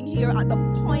standing here at the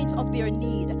point of their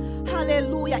need.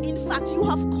 Hallelujah. In fact, you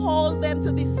have called them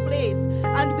to this place,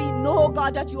 and we know,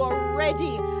 God, that you are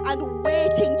ready and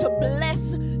waiting to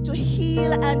bless, to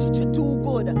heal, and to do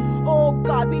good. Oh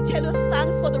God, we tell you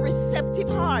thanks for the receptive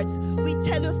hearts. We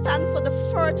tell you thanks for the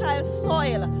fertile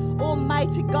soil,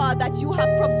 Almighty God, that you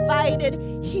have provided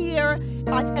here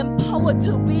at Empower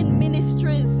to Win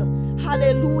Ministries.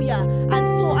 Hallelujah. And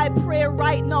so I pray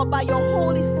right now by your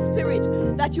Holy Spirit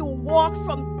that you walk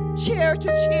from chair to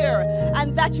chair,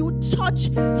 and that you touch,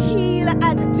 heal,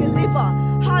 and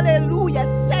deliver. Hallelujah.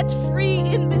 Set free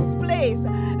in this place.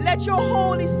 Let your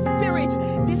Holy Spirit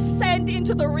descend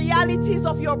into the realities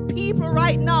of your people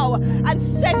right now and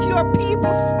set your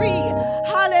people free.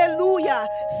 Hallelujah.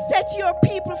 Set your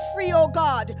people free, oh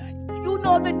God. You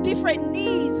know the different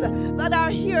needs that are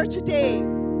here today.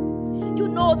 You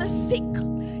know the sick.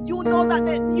 You know that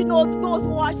those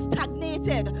who are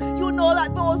stagnated. You know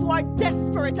that those who are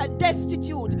desperate and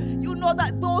destitute. You know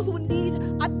that those who need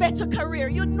a better career.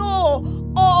 You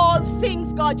know all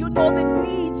things, God. You know the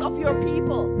needs of your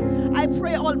people. I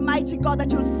pray, Almighty God,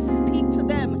 that you'll speak to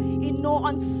them in no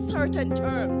uncertain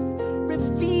terms.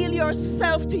 Reveal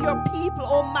yourself to your people,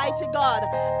 Almighty God,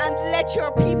 and let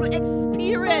your people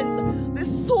experience the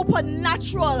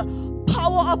supernatural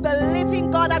power of the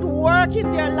living God at work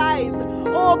in their lives.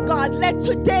 Oh God, let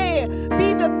today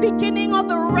be the beginning of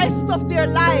the rest of their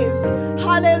lives.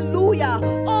 Hallelujah.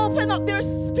 Open up their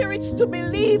spirits to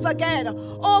believe again.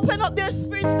 Open up their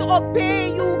spirits to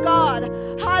obey you, God.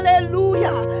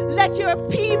 Hallelujah. Let your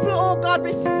people, oh God,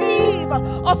 receive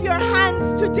of your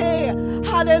hands today.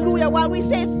 Hallelujah. While we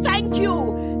say thank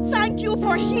you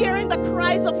for hearing the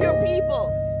cries of your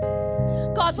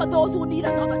people. God, for those who need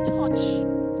another touch,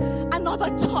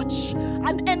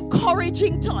 an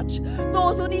encouraging touch.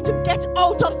 Those who need to get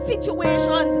out of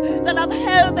situations that have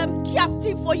held them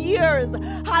captive for years.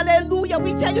 Hallelujah.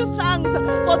 We tell you thanks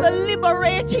for the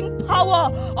liberating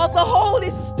power of the Holy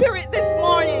Spirit this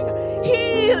morning.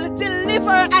 Heal,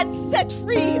 deliver, and set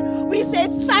free. We say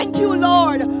thank you,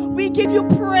 Lord. We give you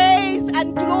praise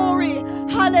and glory.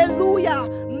 Hallelujah.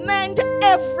 Mend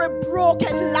every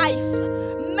broken life.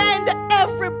 Mend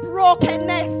every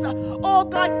brokenness. Oh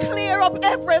God, clear up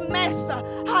every mess.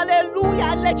 Hallelujah.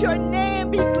 And let your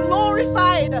name be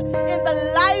glorified in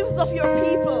the lives of your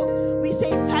people. We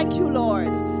say thank you, Lord.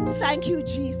 Thank you,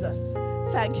 Jesus.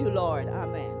 Thank you, Lord.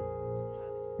 Amen.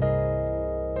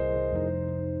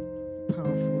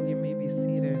 Powerful. You may be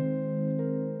seated.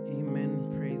 Amen.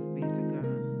 Praise be to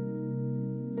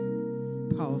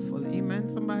God. Powerful. Amen,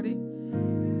 somebody.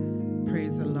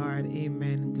 Praise the Lord.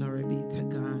 Amen. Glory be to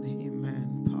God.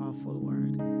 Amen. Powerful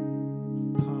word.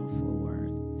 Powerful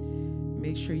word.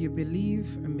 Make sure you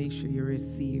believe and make sure you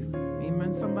receive.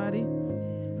 Amen, somebody.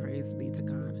 Praise be to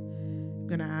God. I'm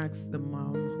going to ask the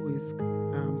mom who is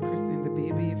christening the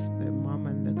baby if the mom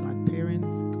and the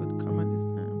godparents could come at this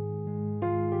time.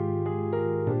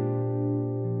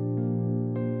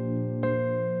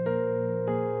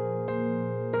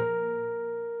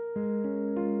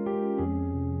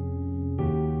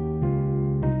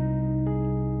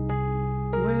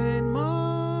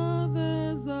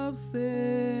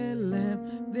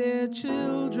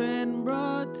 Children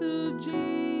brought to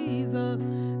Jesus,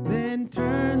 then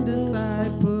turned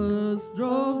disciples,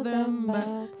 drove them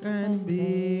back and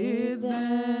bid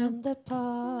them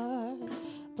depart.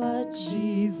 But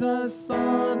Jesus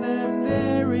saw them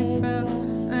there, he fell,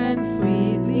 and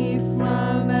sweetly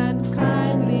smiled and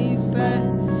kindly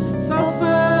said,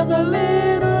 suffer the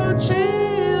little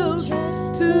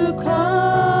children to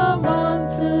come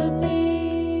unto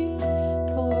me,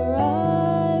 for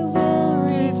I will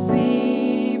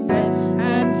receive them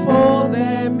and fold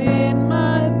them in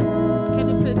my bosom. Can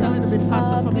you play it a little bit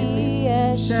faster for me,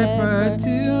 please? Shepherd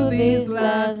to these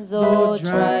lambs, oh,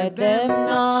 drive them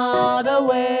not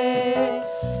away.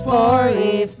 For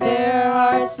if their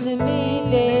hearts to me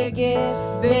they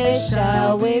give, they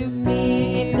shall with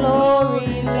me in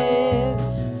glory live.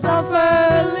 Suffer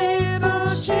a little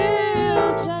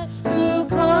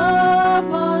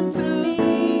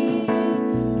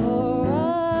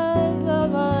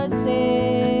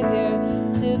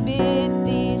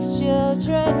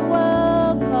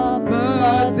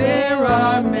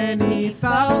are many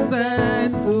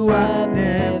thousands who have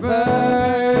never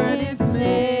heard his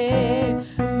name.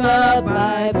 The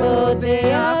Bible they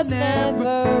have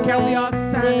never Can we read. all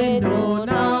stand They and know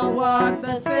not what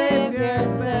the Savior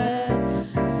said.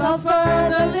 Suffer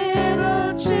the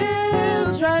little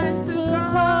children to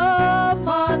come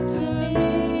unto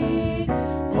me.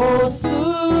 Oh,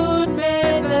 soon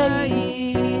may the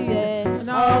heathen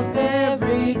of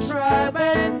every tribe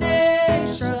and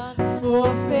nation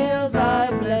fulfill thy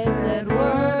blessed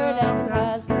word and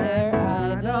cast their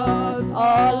idols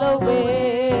all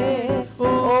away.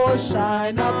 Oh,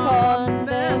 shine upon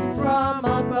them from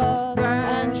above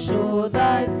and show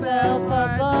thyself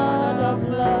a God of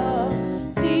love.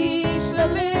 Teach the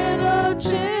little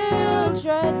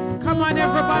children. Come on,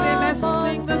 everybody, let's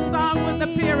sing the song with the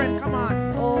parent. Come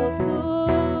on. Oh,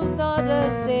 soon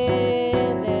others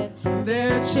say that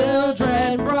their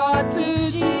children brought to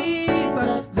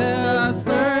Jesus. The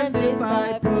stern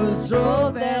disciples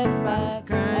drove them back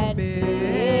and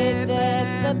bid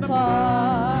them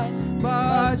depart.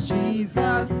 But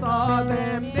Jesus saw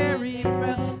them very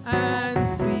well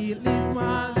and sweetly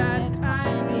smiled and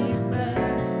kindly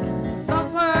said,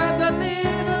 suffer the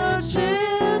little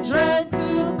children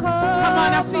to come. Come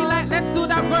on, I feel like let's do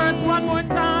that verse one more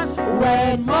time.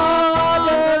 When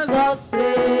mothers are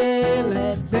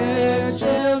sailing, their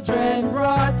children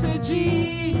brought to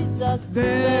Jesus.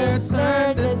 The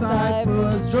stern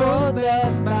disciples drove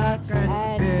them back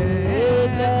and bid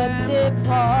them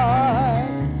depart.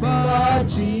 But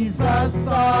Jesus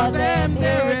saw them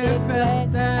very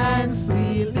fed and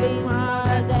sweetly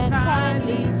smiled and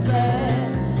kindly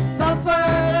said, suffer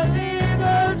the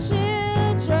little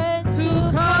children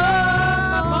to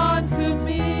come unto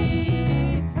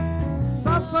me.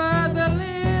 suffer the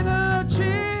little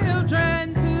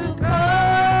children to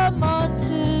Come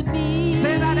unto me.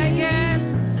 Say that again.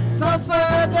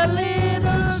 Suffer the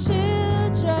little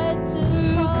children to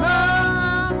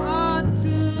Come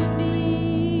unto me.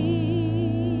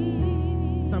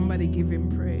 Somebody give him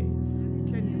praise.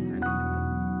 Can you stand in the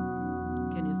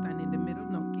middle? Can you stand in the middle?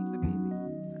 No, keep the baby.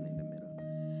 Stand in the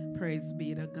middle. Praise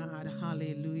be to God.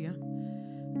 Hallelujah.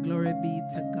 Glory be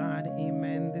to God.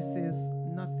 Amen. This is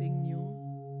nothing new.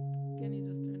 Can you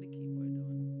just turn the keyboard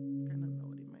down? It's kind of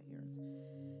loud in my ears.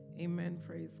 Amen.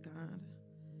 Praise God.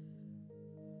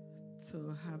 To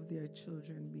have their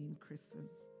children being christened.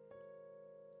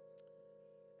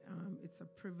 It's a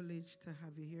privilege to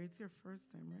have you here. It's your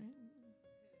first time, right?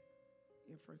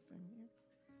 Your first time here?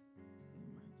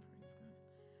 Amen. Praise God.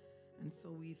 And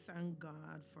so we thank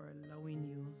God for allowing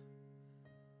you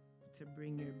to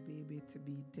bring your baby to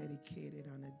be dedicated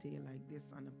on a day like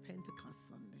this, on a Pentecost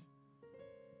Sunday.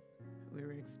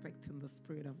 We're expecting the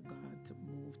Spirit of God to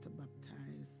move to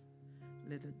baptize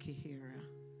little Kihira.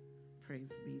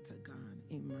 Praise be to God.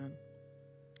 Amen.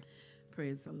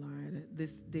 Praise the Lord.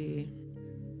 This day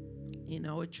in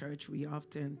our church, we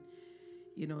often,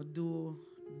 do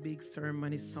big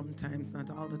ceremonies sometimes, not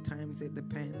all the times, it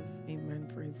depends. Amen.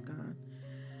 Praise God.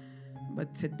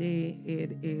 But today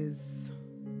it is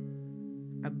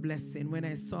a blessing. When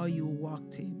I saw you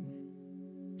walked in,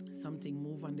 something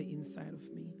moved on the inside of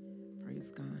me.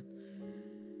 Praise God.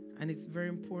 And it's very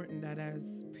important that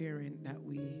as parents that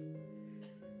we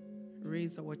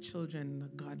raise our children in a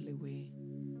godly way,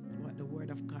 what the Word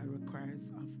of God requires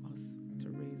of us to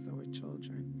raise our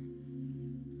children.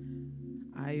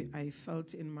 I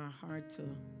felt in my heart to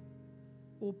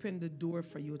open the door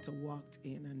for you to walk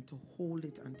in and to hold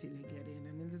it until you get in.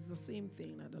 And it is the same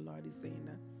thing that the Lord is saying,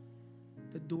 that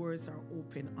the doors are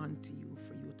open unto you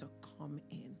for you to come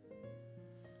in,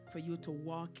 for you to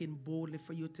walk in boldly,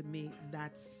 for you to make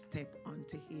that step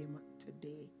unto Him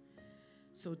today.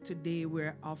 So today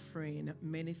we're offering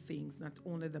many things, not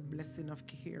only the blessing of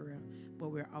Kihira, but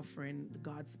we're offering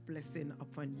God's blessing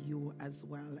upon you as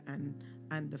well, and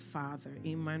the Father.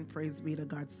 Amen. Praise be to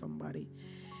God, somebody.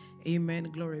 Amen.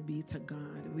 Glory be to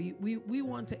God. We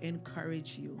want to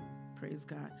encourage you. Praise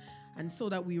God. And so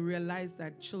that we realize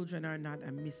that children are not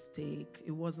a mistake.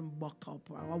 It wasn't buck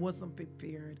up. I wasn't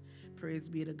prepared. Praise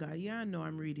be to God. Yeah, I know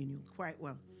I'm reading you quite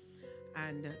well.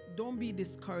 And don't be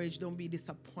discouraged. Don't be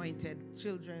disappointed.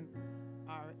 Children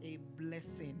are a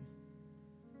blessing.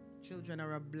 Children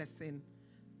are a blessing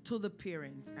to the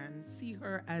parents. And see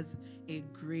her as a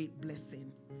great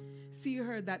blessing. See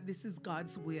her that this is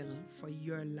God's will for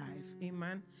your life.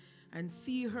 Amen. And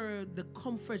see her, the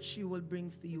comfort she will bring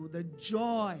to you, the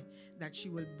joy that she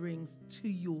will bring to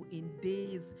you in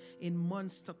days, in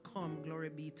months to come. Glory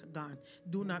be to God.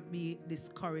 Do not be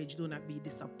discouraged. Do not be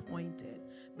disappointed,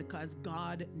 because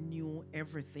God knew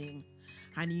everything.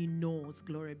 And he knows,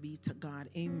 glory be to God.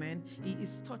 Amen. He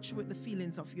is touched with the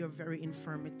feelings of your very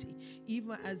infirmity.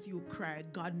 Even as you cry,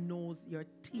 God knows your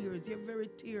tears, your very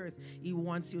tears. He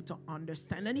wants you to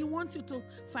understand. And he wants you to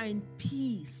find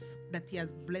peace that he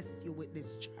has blessed you with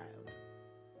this child.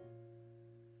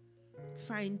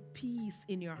 Find peace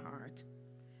in your heart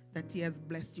that he has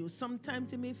blessed you.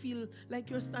 Sometimes you may feel like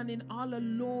you're standing all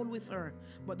alone with her,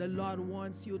 but the Lord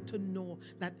wants you to know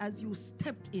that as you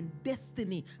stepped in,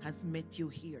 destiny has met you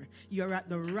here. You're at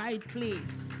the right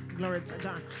place, glory to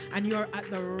God, and you're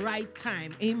at the right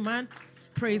time. Amen.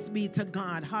 Praise be to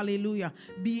God. Hallelujah.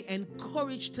 Be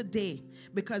encouraged today,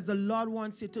 because the Lord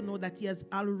wants you to know that he has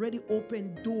already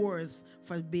opened doors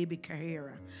for baby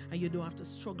Kahira. And you don't have to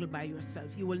struggle by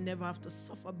yourself. You will never have to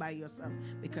suffer by yourself,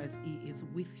 because he is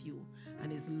with you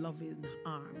and his loving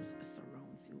arms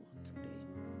surrounds you today.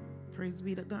 Praise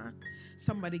be to God.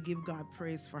 Somebody give God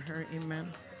praise for her.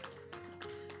 Amen.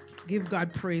 Give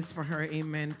God praise for her.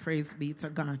 Amen. Praise be to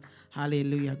God.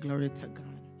 Hallelujah. Glory to God.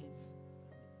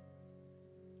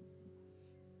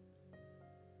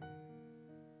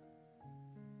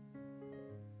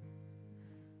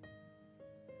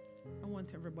 I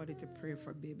want everybody to pray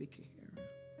for baby Kahira.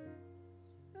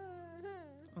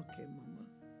 Okay, Mama.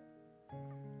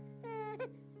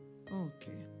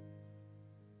 Okay.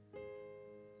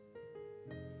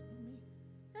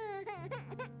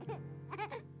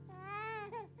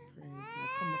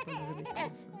 Come up a little bit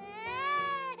closer.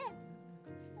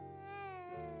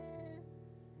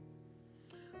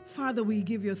 Father, we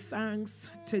give you thanks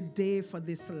today for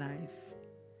this life.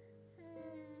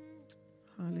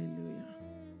 Hallelujah.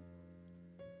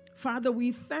 Father,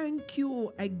 we thank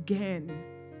you again.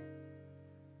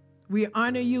 We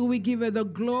honor you. We give you the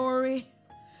glory.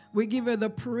 We give you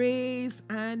the praise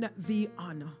and the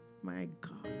honor. My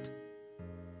God.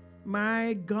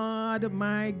 My God,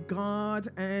 my God,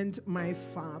 and my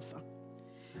Father.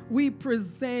 We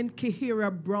present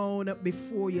Kahira Brown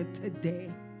before you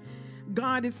today.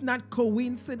 God, it's not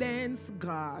coincidence,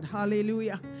 God.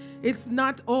 Hallelujah. It's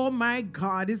not, oh my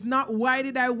God, it's not why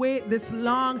did I wait this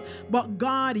long? But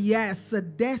God, yes,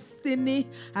 destiny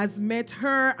has met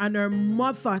her and her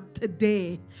mother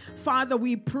today. Father,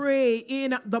 we pray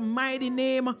in the mighty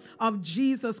name of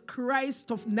Jesus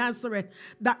Christ of Nazareth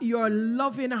that your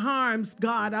loving arms,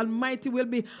 God Almighty, will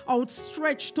be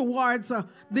outstretched towards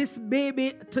this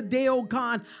baby today, oh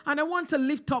God. And I want to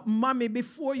lift up mommy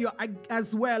before you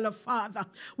as well, Father.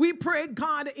 We pray,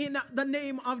 God, in the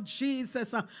name of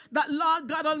Jesus, that Lord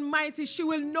God Almighty, she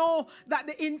will know that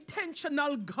the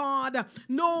intentional God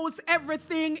knows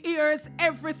everything, hears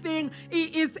everything,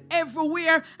 he is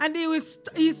everywhere, and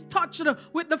he's touched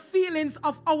with the feelings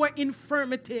of our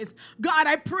infirmities. God,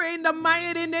 I pray in the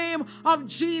mighty name of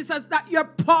Jesus that your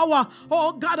power,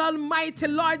 oh God Almighty,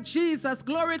 Lord Jesus,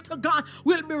 glory to God,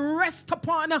 will be rest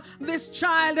upon this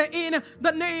child in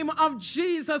the name of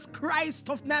Jesus Christ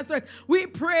of Nazareth. We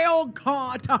pray, oh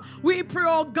God,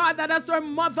 that as her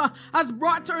mother has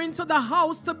brought her into the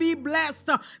house to be blessed,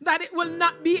 that it will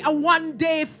not be a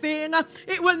one-day thing,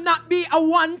 it will not be a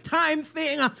one-time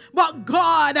thing, but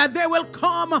God, they will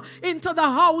come into the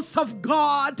house of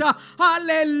God.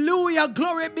 Hallelujah.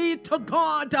 Glory be to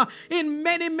God. In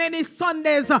many, many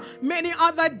Sundays, many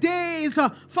other days,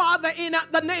 Father, in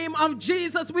the name of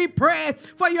Jesus, we pray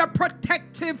for your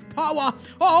protective power,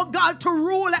 oh God, to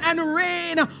rule and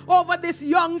reign over this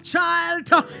young child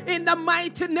in the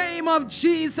mighty name of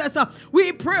Jesus.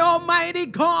 We pray, Almighty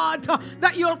God,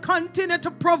 that you'll continue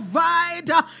to provide,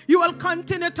 you will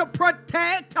continue to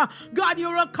protect, God,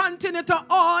 you will continue to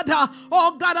order,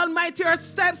 oh God Almighty, your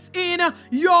steps in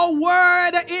your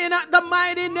word in the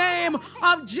mighty name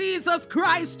of Jesus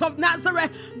Christ of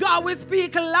Nazareth. God, we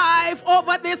speak life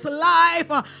over this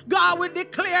life. God, we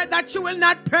declare that you will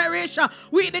not perish.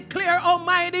 We declare,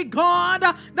 Almighty God,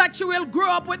 that you will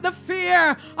grow up with the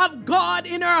fear of God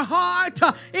in her heart.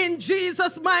 In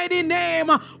Jesus' mighty name,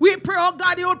 we pray, oh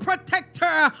God, you will protect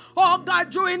her. Oh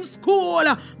God, during school,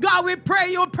 God, we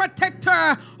pray you will protect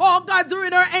her. Oh God,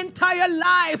 during her entire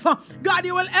life, God,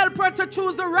 you will help her to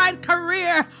choose the right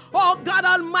career. Oh God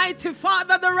Almighty,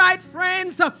 Father, the right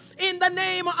friends in the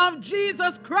name of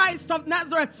Jesus Christ of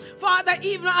Nazareth. Father,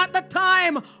 even at the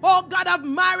time, oh God, of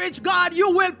marriage, God, you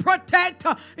will protect,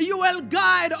 you will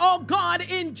guide, oh God,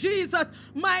 in Jesus'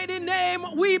 mighty name.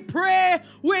 We pray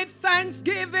with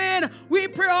thanksgiving. We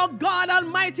pray, oh God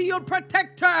Almighty, you'll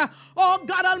protect her, oh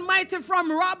God Almighty,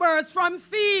 from robbers, from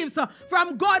thieves,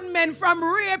 from gunmen, from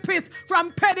rapists,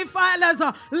 from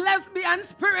pedophiles, lesbian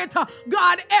spirit,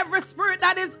 God, every spirit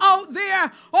that is out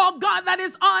there, oh God, that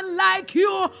is unlike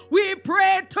you, we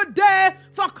pray today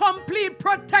for complete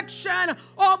protection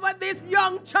over this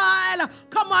young child.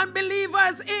 Come on,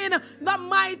 believers, in the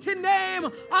mighty name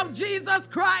of Jesus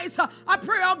Christ. I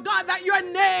pray, oh God, that your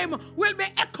name will be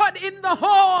echoed in the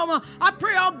home. I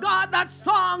pray, oh God, that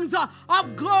songs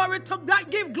of glory to God,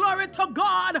 give glory to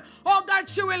God, oh God,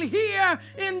 she will hear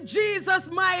in Jesus'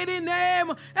 mighty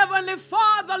name. Heavenly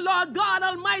Father, Lord God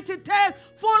Almighty, take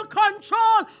full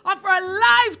control of her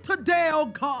life today, oh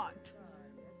God.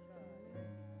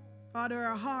 Order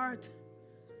her heart,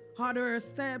 order her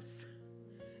steps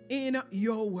in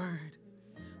your word.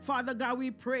 Father God,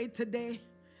 we pray today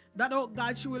that, oh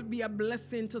God, she will be a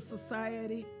blessing to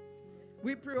society.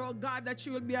 We pray, oh God, that she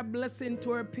will be a blessing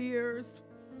to her peers.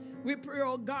 We pray,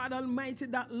 oh God Almighty,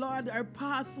 that, Lord, her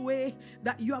pathway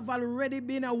that you have already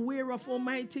been aware of,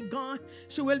 Almighty God,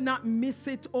 she will not miss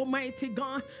it, Almighty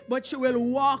God, but she will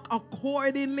walk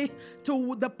accordingly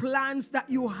to the plans that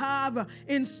you have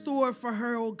in store for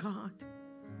her, oh God.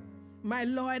 My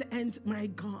Lord and my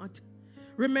God,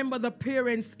 remember the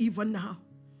parents even now.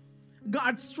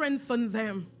 God, strengthen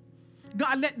them.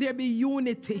 God, let there be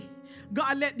unity.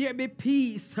 God, let there be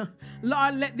peace.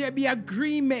 Lord, let there be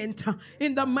agreement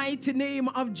in the mighty name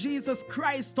of Jesus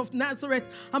Christ of Nazareth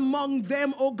among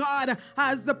them, oh God,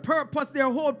 as the purpose, their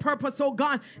whole purpose, oh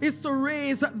God, is to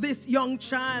raise this young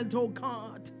child, oh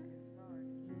God.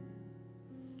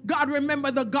 God,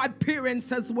 remember the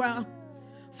godparents as well.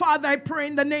 Father, I pray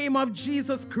in the name of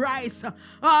Jesus Christ,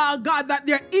 God, that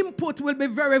their input will be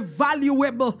very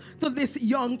valuable to this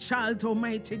young child,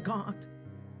 Almighty God.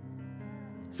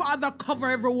 Father, cover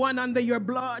everyone under your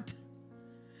blood.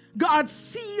 God,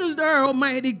 seal her,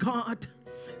 Almighty God.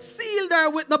 Seal her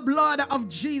with the blood of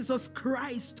Jesus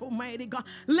Christ, Almighty God.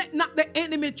 Let not the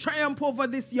enemy triumph over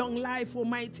this young life,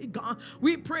 Almighty God.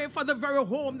 We pray for the very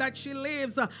home that she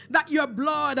lives, that your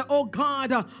blood, oh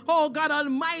God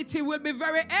Almighty, will be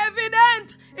very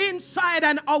evident inside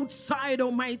and outside,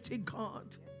 Almighty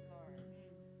God.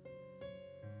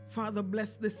 Father,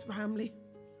 bless this family.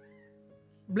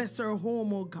 Bless her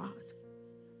home, oh God.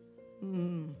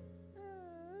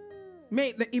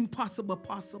 Make the impossible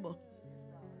possible.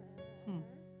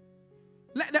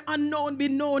 Let the unknown be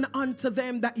known unto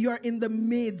them that you are in the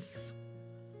midst.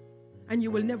 And you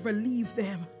will never leave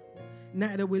them,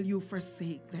 neither will you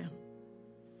forsake them.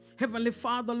 Heavenly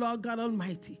Father, Lord God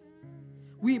Almighty,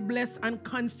 we bless and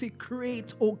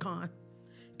consecrate, oh God,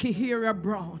 Kihira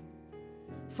Brown.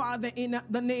 Father, in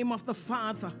the name of the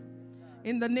Father,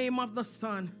 in the name of the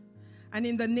Son, and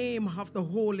in the name of the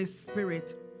Holy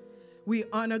Spirit, we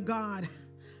honor God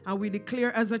and we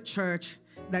declare as a church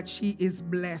that she is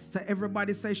blessed.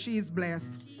 Everybody say she is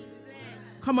blessed. She is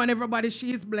blessed. Come on, everybody,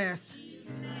 she is blessed. She is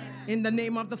blessed. In the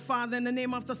name of the Father, in the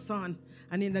name of the Son,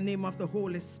 and in the name of the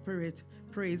Holy Spirit.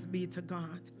 Praise be to God.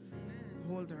 Amen.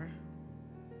 Hold her.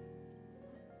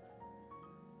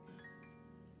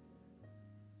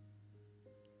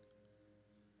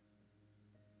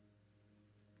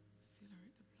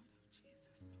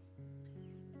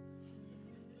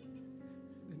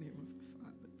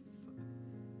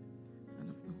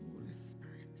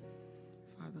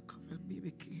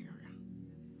 Baby Kira,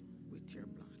 with your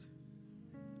blood,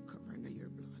 cover under your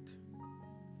blood,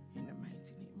 in the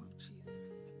mighty name of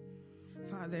Jesus.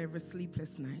 Father, every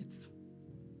sleepless night,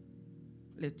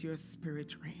 let your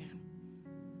spirit reign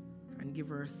and give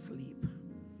her sleep,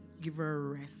 give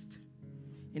her rest,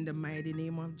 in the mighty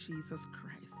name of Jesus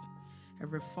Christ.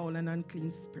 Every foul and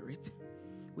unclean spirit,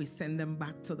 we send them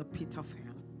back to the pit of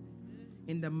hell,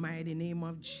 in the mighty name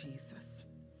of Jesus.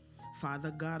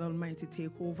 Father God Almighty, take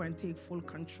over and take full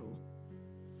control.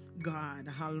 God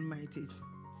Almighty,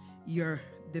 your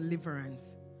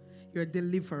deliverance, your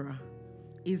deliverer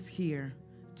is here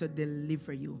to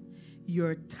deliver you.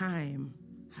 Your time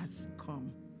has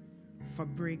come for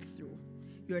breakthrough.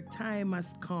 Your time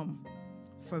has come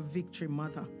for victory,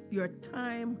 Mother. Your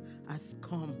time has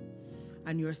come,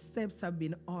 and your steps have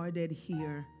been ordered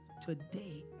here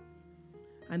today.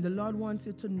 And the Lord wants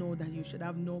you to know that you should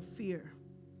have no fear.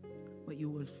 But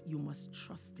you must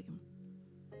trust him.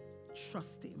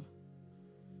 Trust him.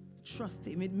 Trust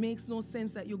him. It makes no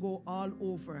sense that you go all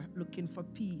over looking for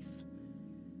peace,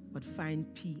 but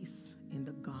find peace in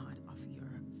the God of your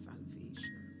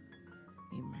salvation.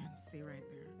 Amen. Stay right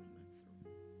there.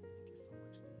 I'm not through. Thank you so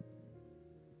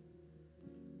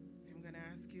much. I'm going to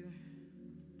ask you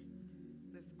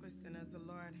this question as the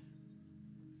Lord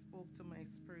spoke to my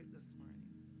spirit this morning.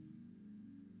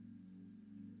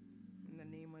 In the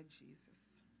name of Jesus.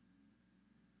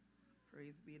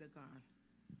 Praise be to God.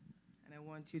 And I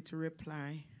want you to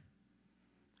reply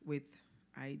with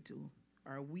I do,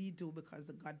 or we do, because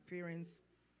the godparents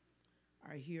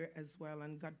are here as well.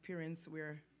 And godparents,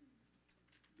 we're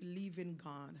believe in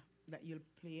God that you'll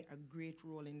play a great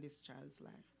role in this child's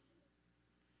life.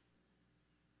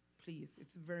 Please,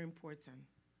 it's very important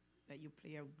that you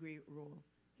play a great role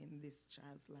in this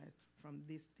child's life from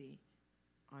this day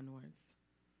onwards.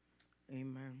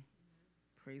 Amen.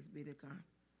 Praise be to God.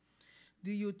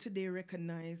 Do you today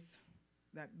recognize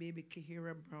that baby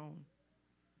Kihira Brown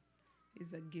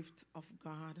is a gift of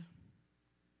God?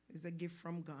 Is a gift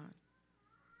from God?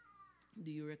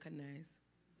 Do you recognize?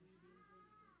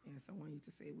 Yes, I want you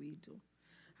to say we do.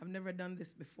 I've never done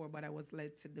this before, but I was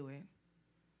led to do it.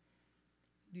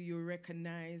 Do you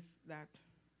recognize that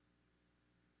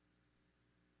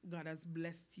God has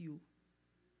blessed you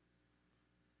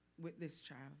with this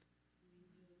child?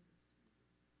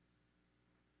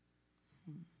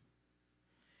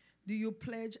 Do you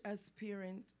pledge as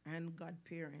parent and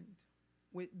godparent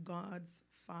with God's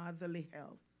fatherly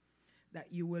help that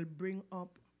you will bring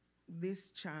up this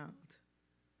child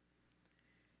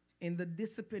in the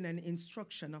discipline and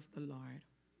instruction of the Lord?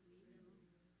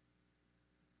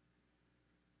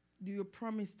 Do you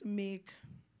promise to make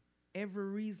every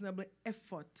reasonable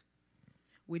effort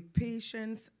with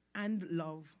patience and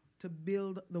love to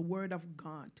build the Word of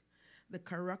God, the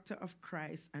character of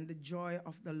Christ, and the joy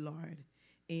of the Lord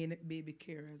in baby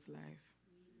Kira's life?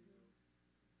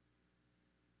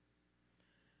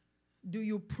 Do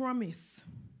you promise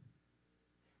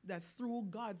that through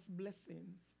God's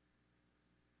blessings,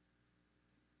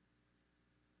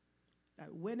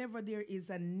 that whenever there is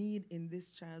a need in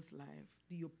this child's life,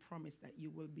 do you promise that you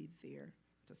will be there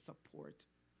to support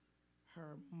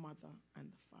her mother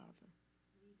and the father?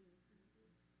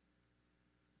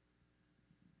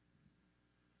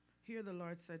 Hear the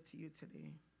Lord said to you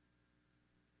today,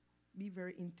 be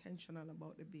very intentional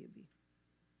about the baby.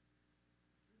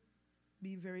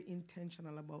 Be very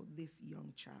intentional about this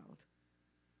young child.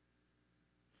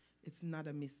 It's not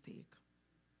a mistake.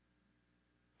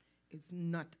 It's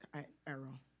not an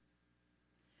error.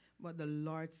 But the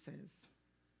Lord says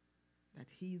that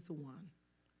He's the one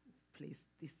who placed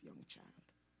this young child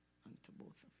unto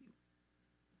both of you.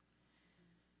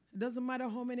 It doesn't matter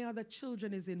how many other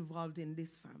children is involved in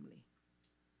this family.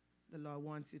 The Lord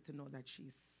wants you to know that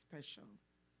she's special.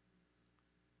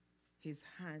 His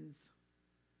hands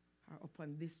are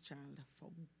upon this child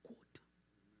for good.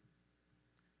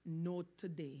 Know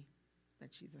today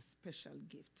that she's a special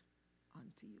gift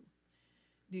unto you.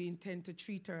 Do you intend to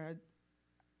treat her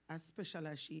as special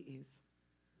as she is?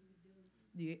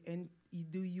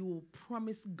 Do you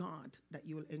promise God that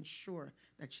you will ensure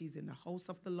that she's in the house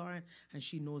of the Lord and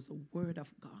she knows the word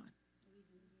of God?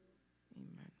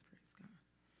 Amen. Praise God.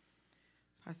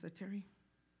 Pastor Terry.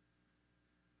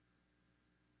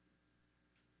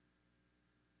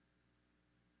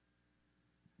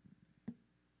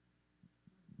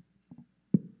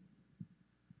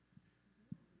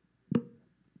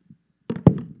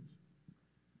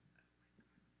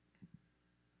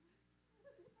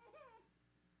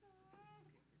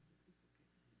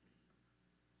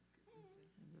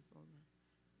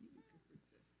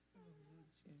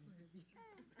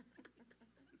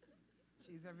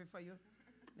 She's every for you.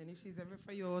 And if she's every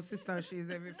for you, sister, she's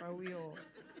every for we all.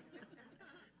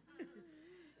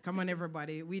 Come on,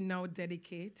 everybody. We now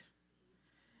dedicate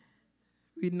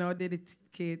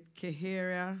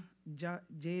Kehera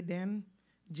Jaden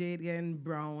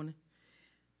Brown.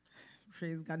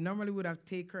 Praise God. Normally we would have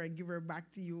taken her and give her back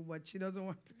to you, but she doesn't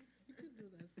want to. You could do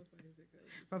that for 5 seconds.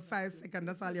 For 5 seconds,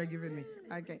 that's all you're giving me.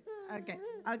 Okay,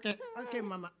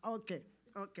 Mama. Okay.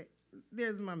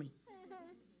 There's Mommy.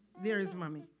 There is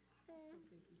Mommy.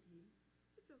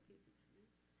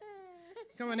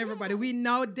 Come on, everybody. We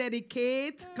now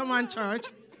dedicate. Come on, church.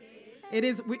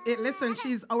 Listen,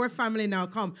 she's our family now.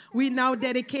 Come. We now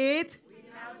dedicate.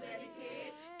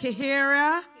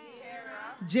 Kehera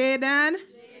Jaden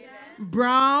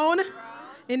Brown.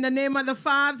 In the name of the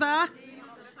Father.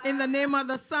 In the name of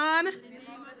the Son.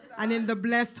 And in the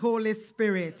blessed Holy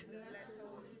Spirit.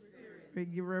 We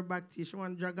give her back to you. She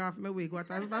want to drag off my wig. What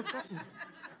else? That's something.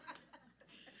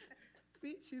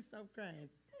 See, she stopped crying.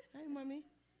 Hi, Mommy.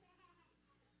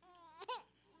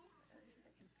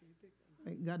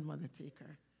 Let Godmother take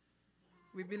her.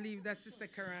 We believe that Sister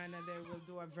Karana there will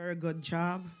do a very good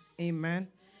job. Amen.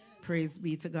 Praise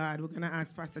be to God. We're going to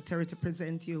ask Pastor Terry to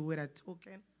present you with a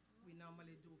token. We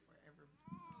normally do for everyone.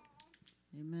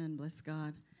 Amen. Bless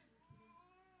God.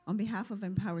 On behalf of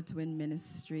Empowered to Win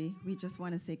Ministry, we just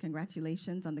want to say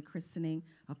congratulations on the christening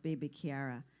of baby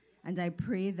Kiara. And I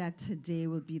pray that today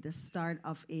will be the start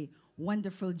of a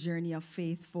wonderful journey of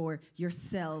faith for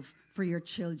yourself, for your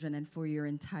children, and for your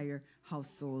entire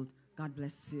household. God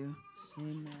bless you.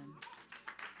 Amen.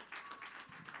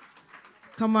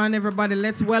 Come on, everybody.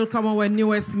 Let's welcome our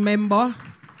newest member,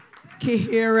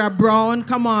 Kihira Brown.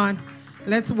 Come on.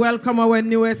 Let's welcome our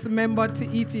newest member to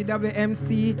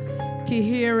ETWMC,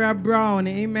 Kihira Brown.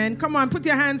 Amen. Come on, put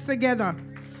your hands together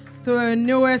to our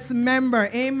newest member.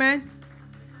 Amen.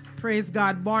 Praise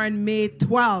God. Born May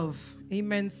 12.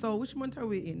 Amen. So, which month are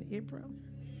we in? April?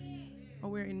 Oh,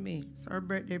 we're in May. So, her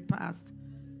birthday passed.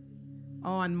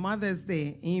 Oh, on Mother's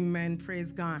Day. Amen.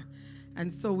 Praise God.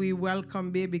 And so we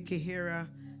welcome baby Kihira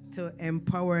to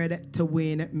Empowered to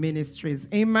Win Ministries.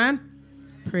 Amen.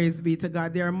 Praise be to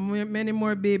God. There are many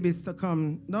more babies to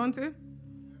come, don't it?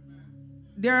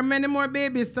 There are many more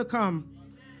babies to come.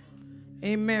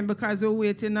 Amen. Because we're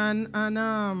waiting on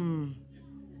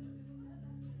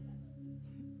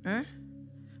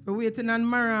we're waiting on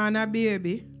Marana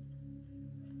baby.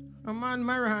 Come on,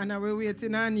 Marana, we're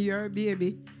waiting on your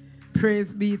baby.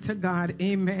 Praise be to God.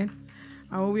 Amen.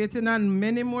 And we're waiting on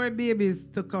many more babies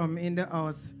to come in the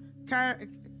house.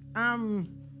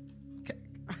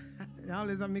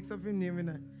 Always a mix up in name, you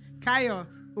know. Kayo,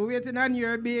 we're waiting on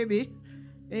your baby.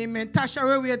 Amen. Tasha,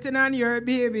 we're waiting on your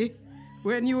baby.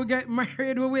 When you get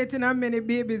married, we're waiting on many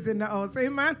babies in the house.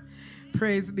 Amen.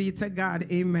 Praise be to God.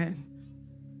 Amen.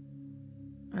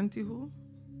 Auntie who?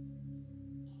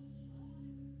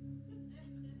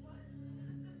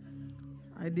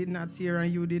 I did not hear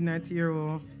and you did not hear.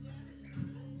 Oh.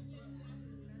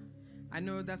 I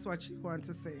know that's what she wants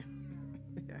to say.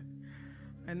 Yeah.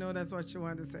 I know that's what she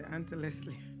wants to say, Auntie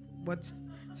Leslie. But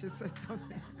she said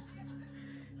something.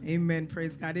 Amen.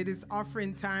 Praise God. It is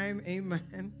offering time.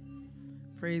 Amen.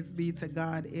 Praise be to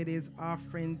God. It is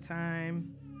offering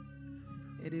time.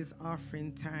 It is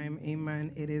offering time.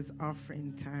 Amen. It is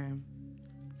offering time.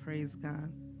 Praise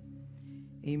God.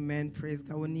 Amen. Praise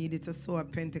God. We needed to sow a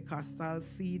Pentecostal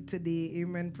seed today.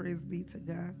 Amen. Praise be to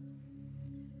God.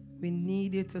 We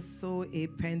needed to sow a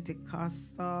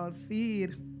Pentecostal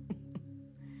seed.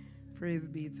 Praise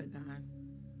be to God.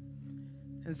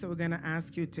 And so we're going to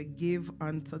ask you to give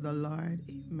unto the Lord.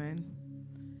 Amen.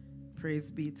 Praise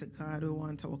be to God. We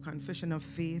want our confession of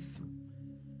faith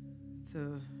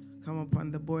to come up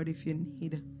on the board if you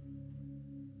need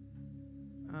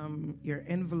your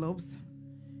envelopes.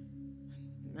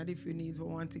 Not if you need, we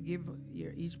want to give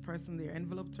each person their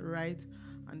envelope to write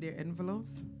on their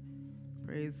envelopes.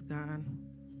 Praise God.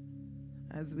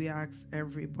 As we ask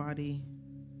everybody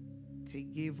to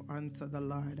give unto the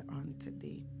Lord on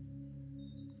today.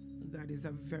 God is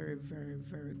a very, very,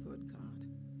 very good God.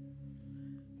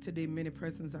 Today, many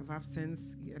persons have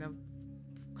absence. You had a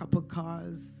couple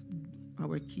calls.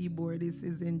 Our keyboardist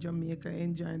is in Jamaica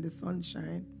enjoying the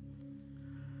sunshine.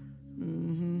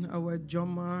 Our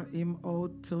drummer, him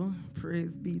out too.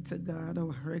 Praise be to God,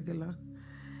 our regular.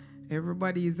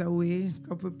 Everybody is away, a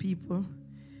couple people.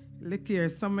 Look here,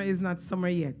 summer is not summer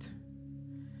yet.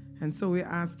 And so we're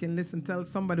asking, listen, tell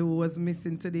somebody who was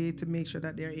missing today to make sure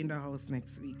that they're in the house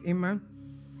next week. Amen?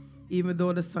 Even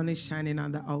though the sun is shining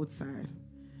on the outside.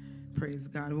 Praise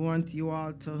God. We want you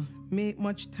all to make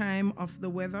much time of the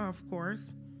weather, of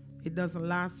course. It doesn't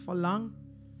last for long.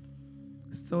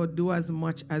 So do as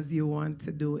much as you want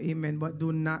to do. Amen. But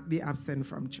do not be absent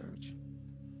from church.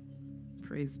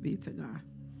 Praise be to God.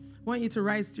 I want you to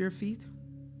rise to your feet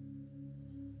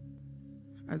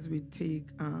as we take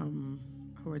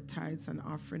our tithes and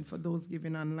offering. For those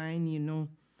giving online, you know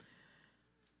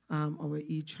our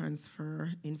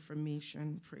e-transfer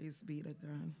information. Praise be to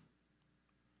God.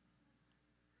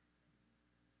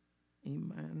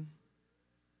 Amen.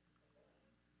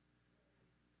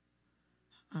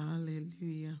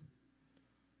 Hallelujah.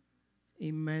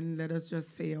 Amen. Let us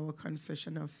just say our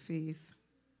confession of faith.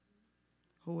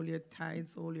 Hold your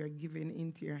tithes, hold your giving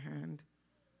into your hand.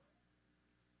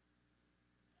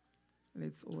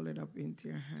 Let's hold it up into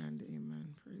your hand.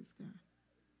 Amen. Praise God.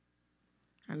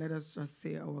 And let us just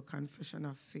say our confession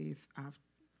of faith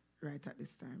right at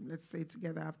this time. Let's say it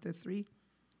together after 3.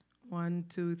 1,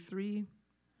 2, 3.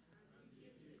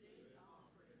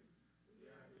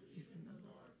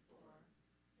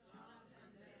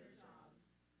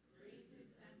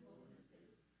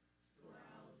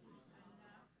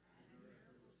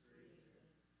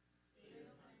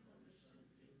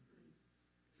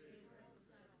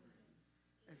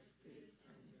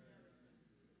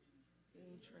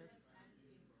 Interest,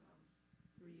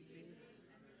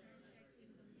 rebates,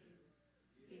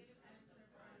 gifts and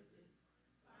surprises,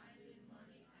 finding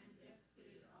money and debts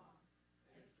paid off,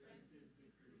 expenses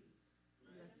decrease,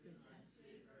 blessings and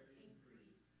favor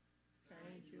increase.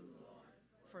 Thank you, Lord,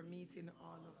 for meeting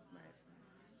all of my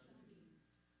financial needs,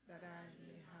 that I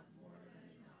may have more than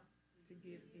enough to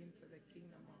give into the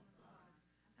kingdom of God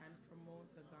and promote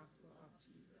the gospel of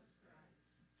Jesus Christ.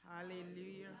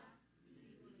 Hallelujah.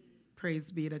 Praise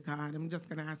be to God. I'm just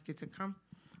going to ask you to come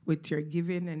with your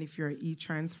giving, and if you're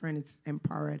e-transferring, it's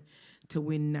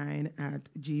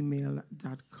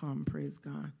empowered2win9@gmail.com. Praise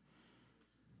God.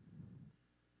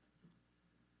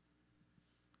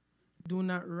 Do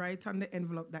not write on the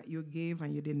envelope that you gave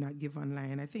and you did not give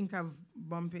online. I think I've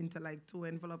bumped into like 2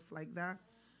 envelopes like that,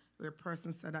 where a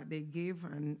person said that they gave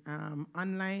and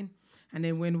online, and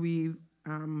then when we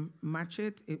match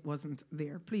it, it wasn't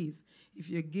there. Please, if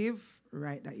you give,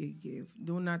 write that you give.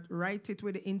 Do not write it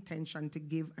with the intention to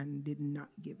give and did not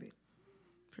give it.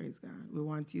 Praise God. We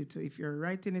want you to, if you're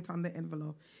writing it on the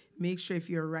envelope, make sure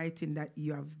if you're writing that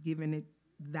you have given it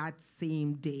that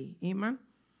same day. Amen?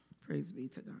 Praise be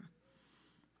to God.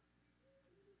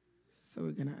 So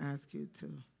we're going to ask you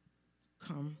to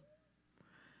come.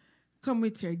 Come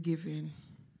with your giving.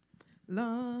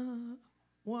 Love,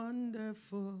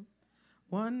 wonderful,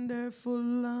 wonderful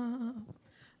love.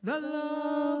 The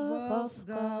love of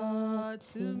God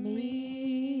to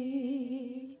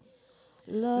me.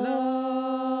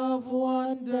 Love,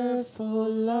 wonderful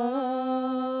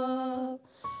love.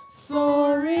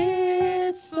 So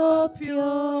rich, so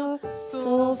pure,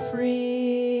 so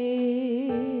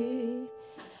free.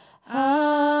 High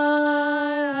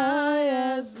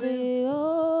as the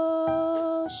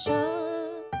ocean,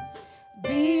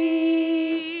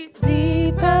 deep,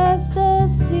 deep as the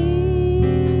sea.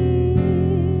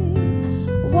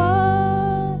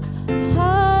 What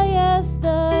high as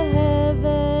the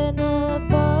heaven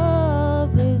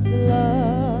above is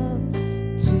love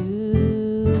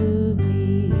to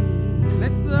me.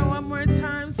 Let's do that one more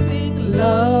time. Sing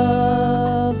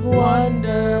love,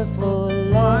 wonderful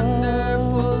love.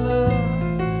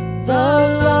 The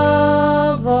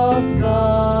love of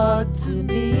God to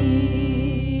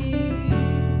me.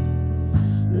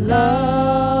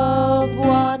 Love,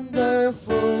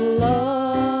 wonderful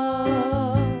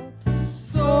love.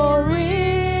 So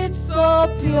rich, so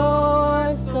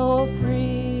pure, so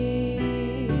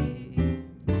free.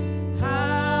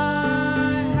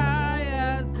 High, high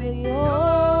as the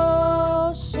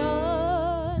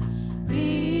ocean.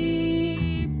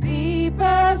 Deep, deep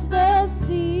as the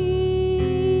sea.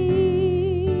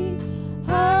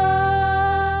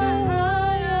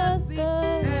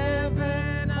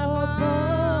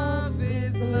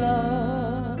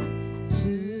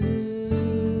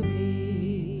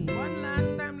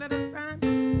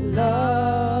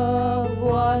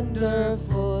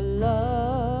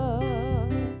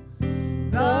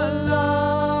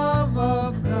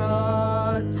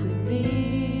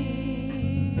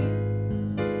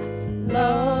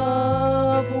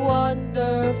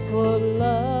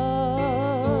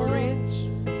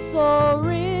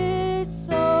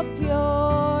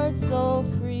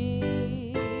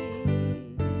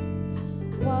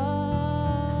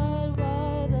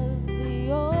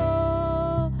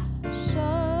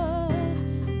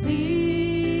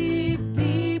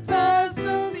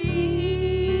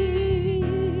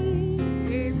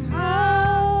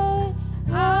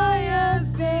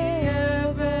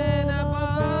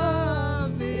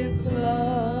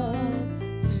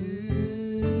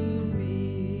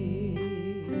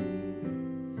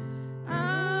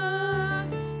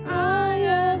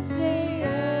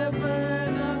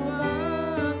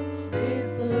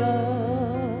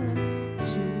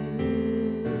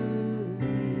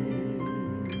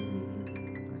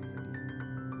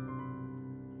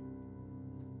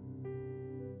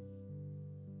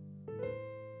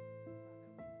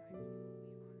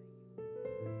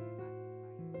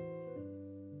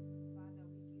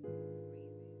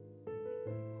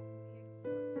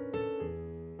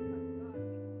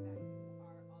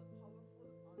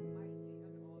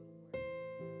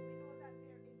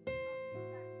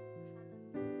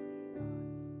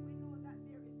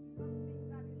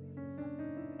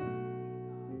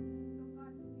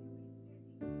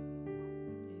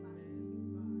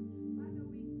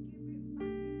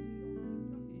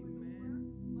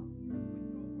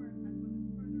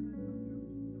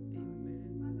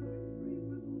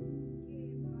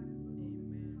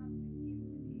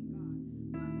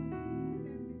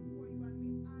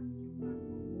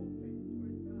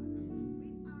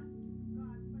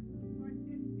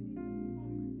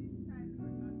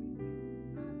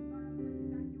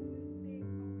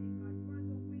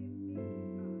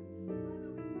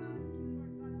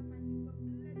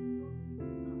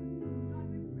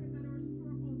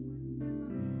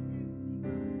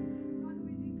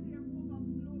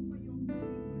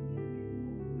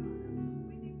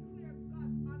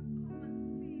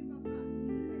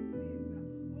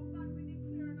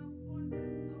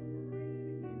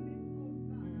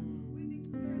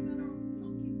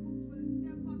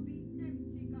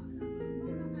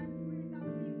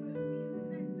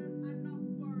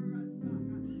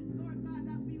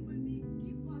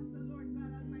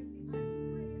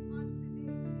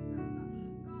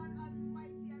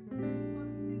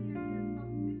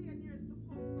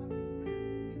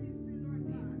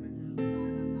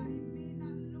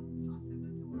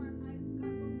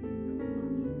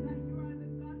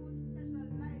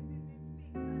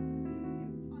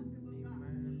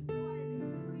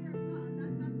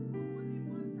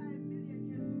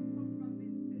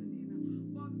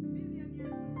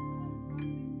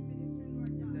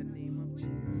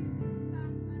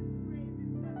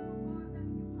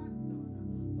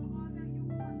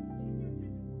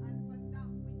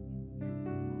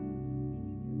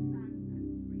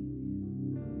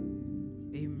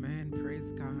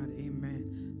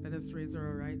 us raise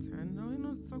our right hand. No, you're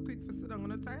not so quick for sit down. I'm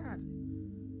not tired.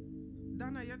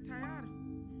 Donna, you're tired.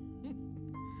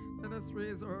 Let us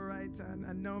raise our right hand,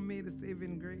 and now may the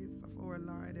saving grace of our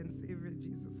Lord and Savior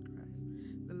Jesus Christ,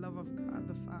 the love of God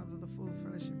the Father, the full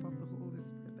fellowship of the Holy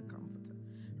Spirit, the Comforter,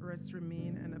 rest,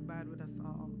 remain, and abide with us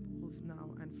all, both now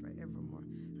and forevermore.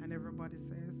 And everybody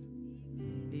says,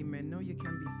 Amen. Now you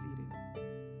can be seated.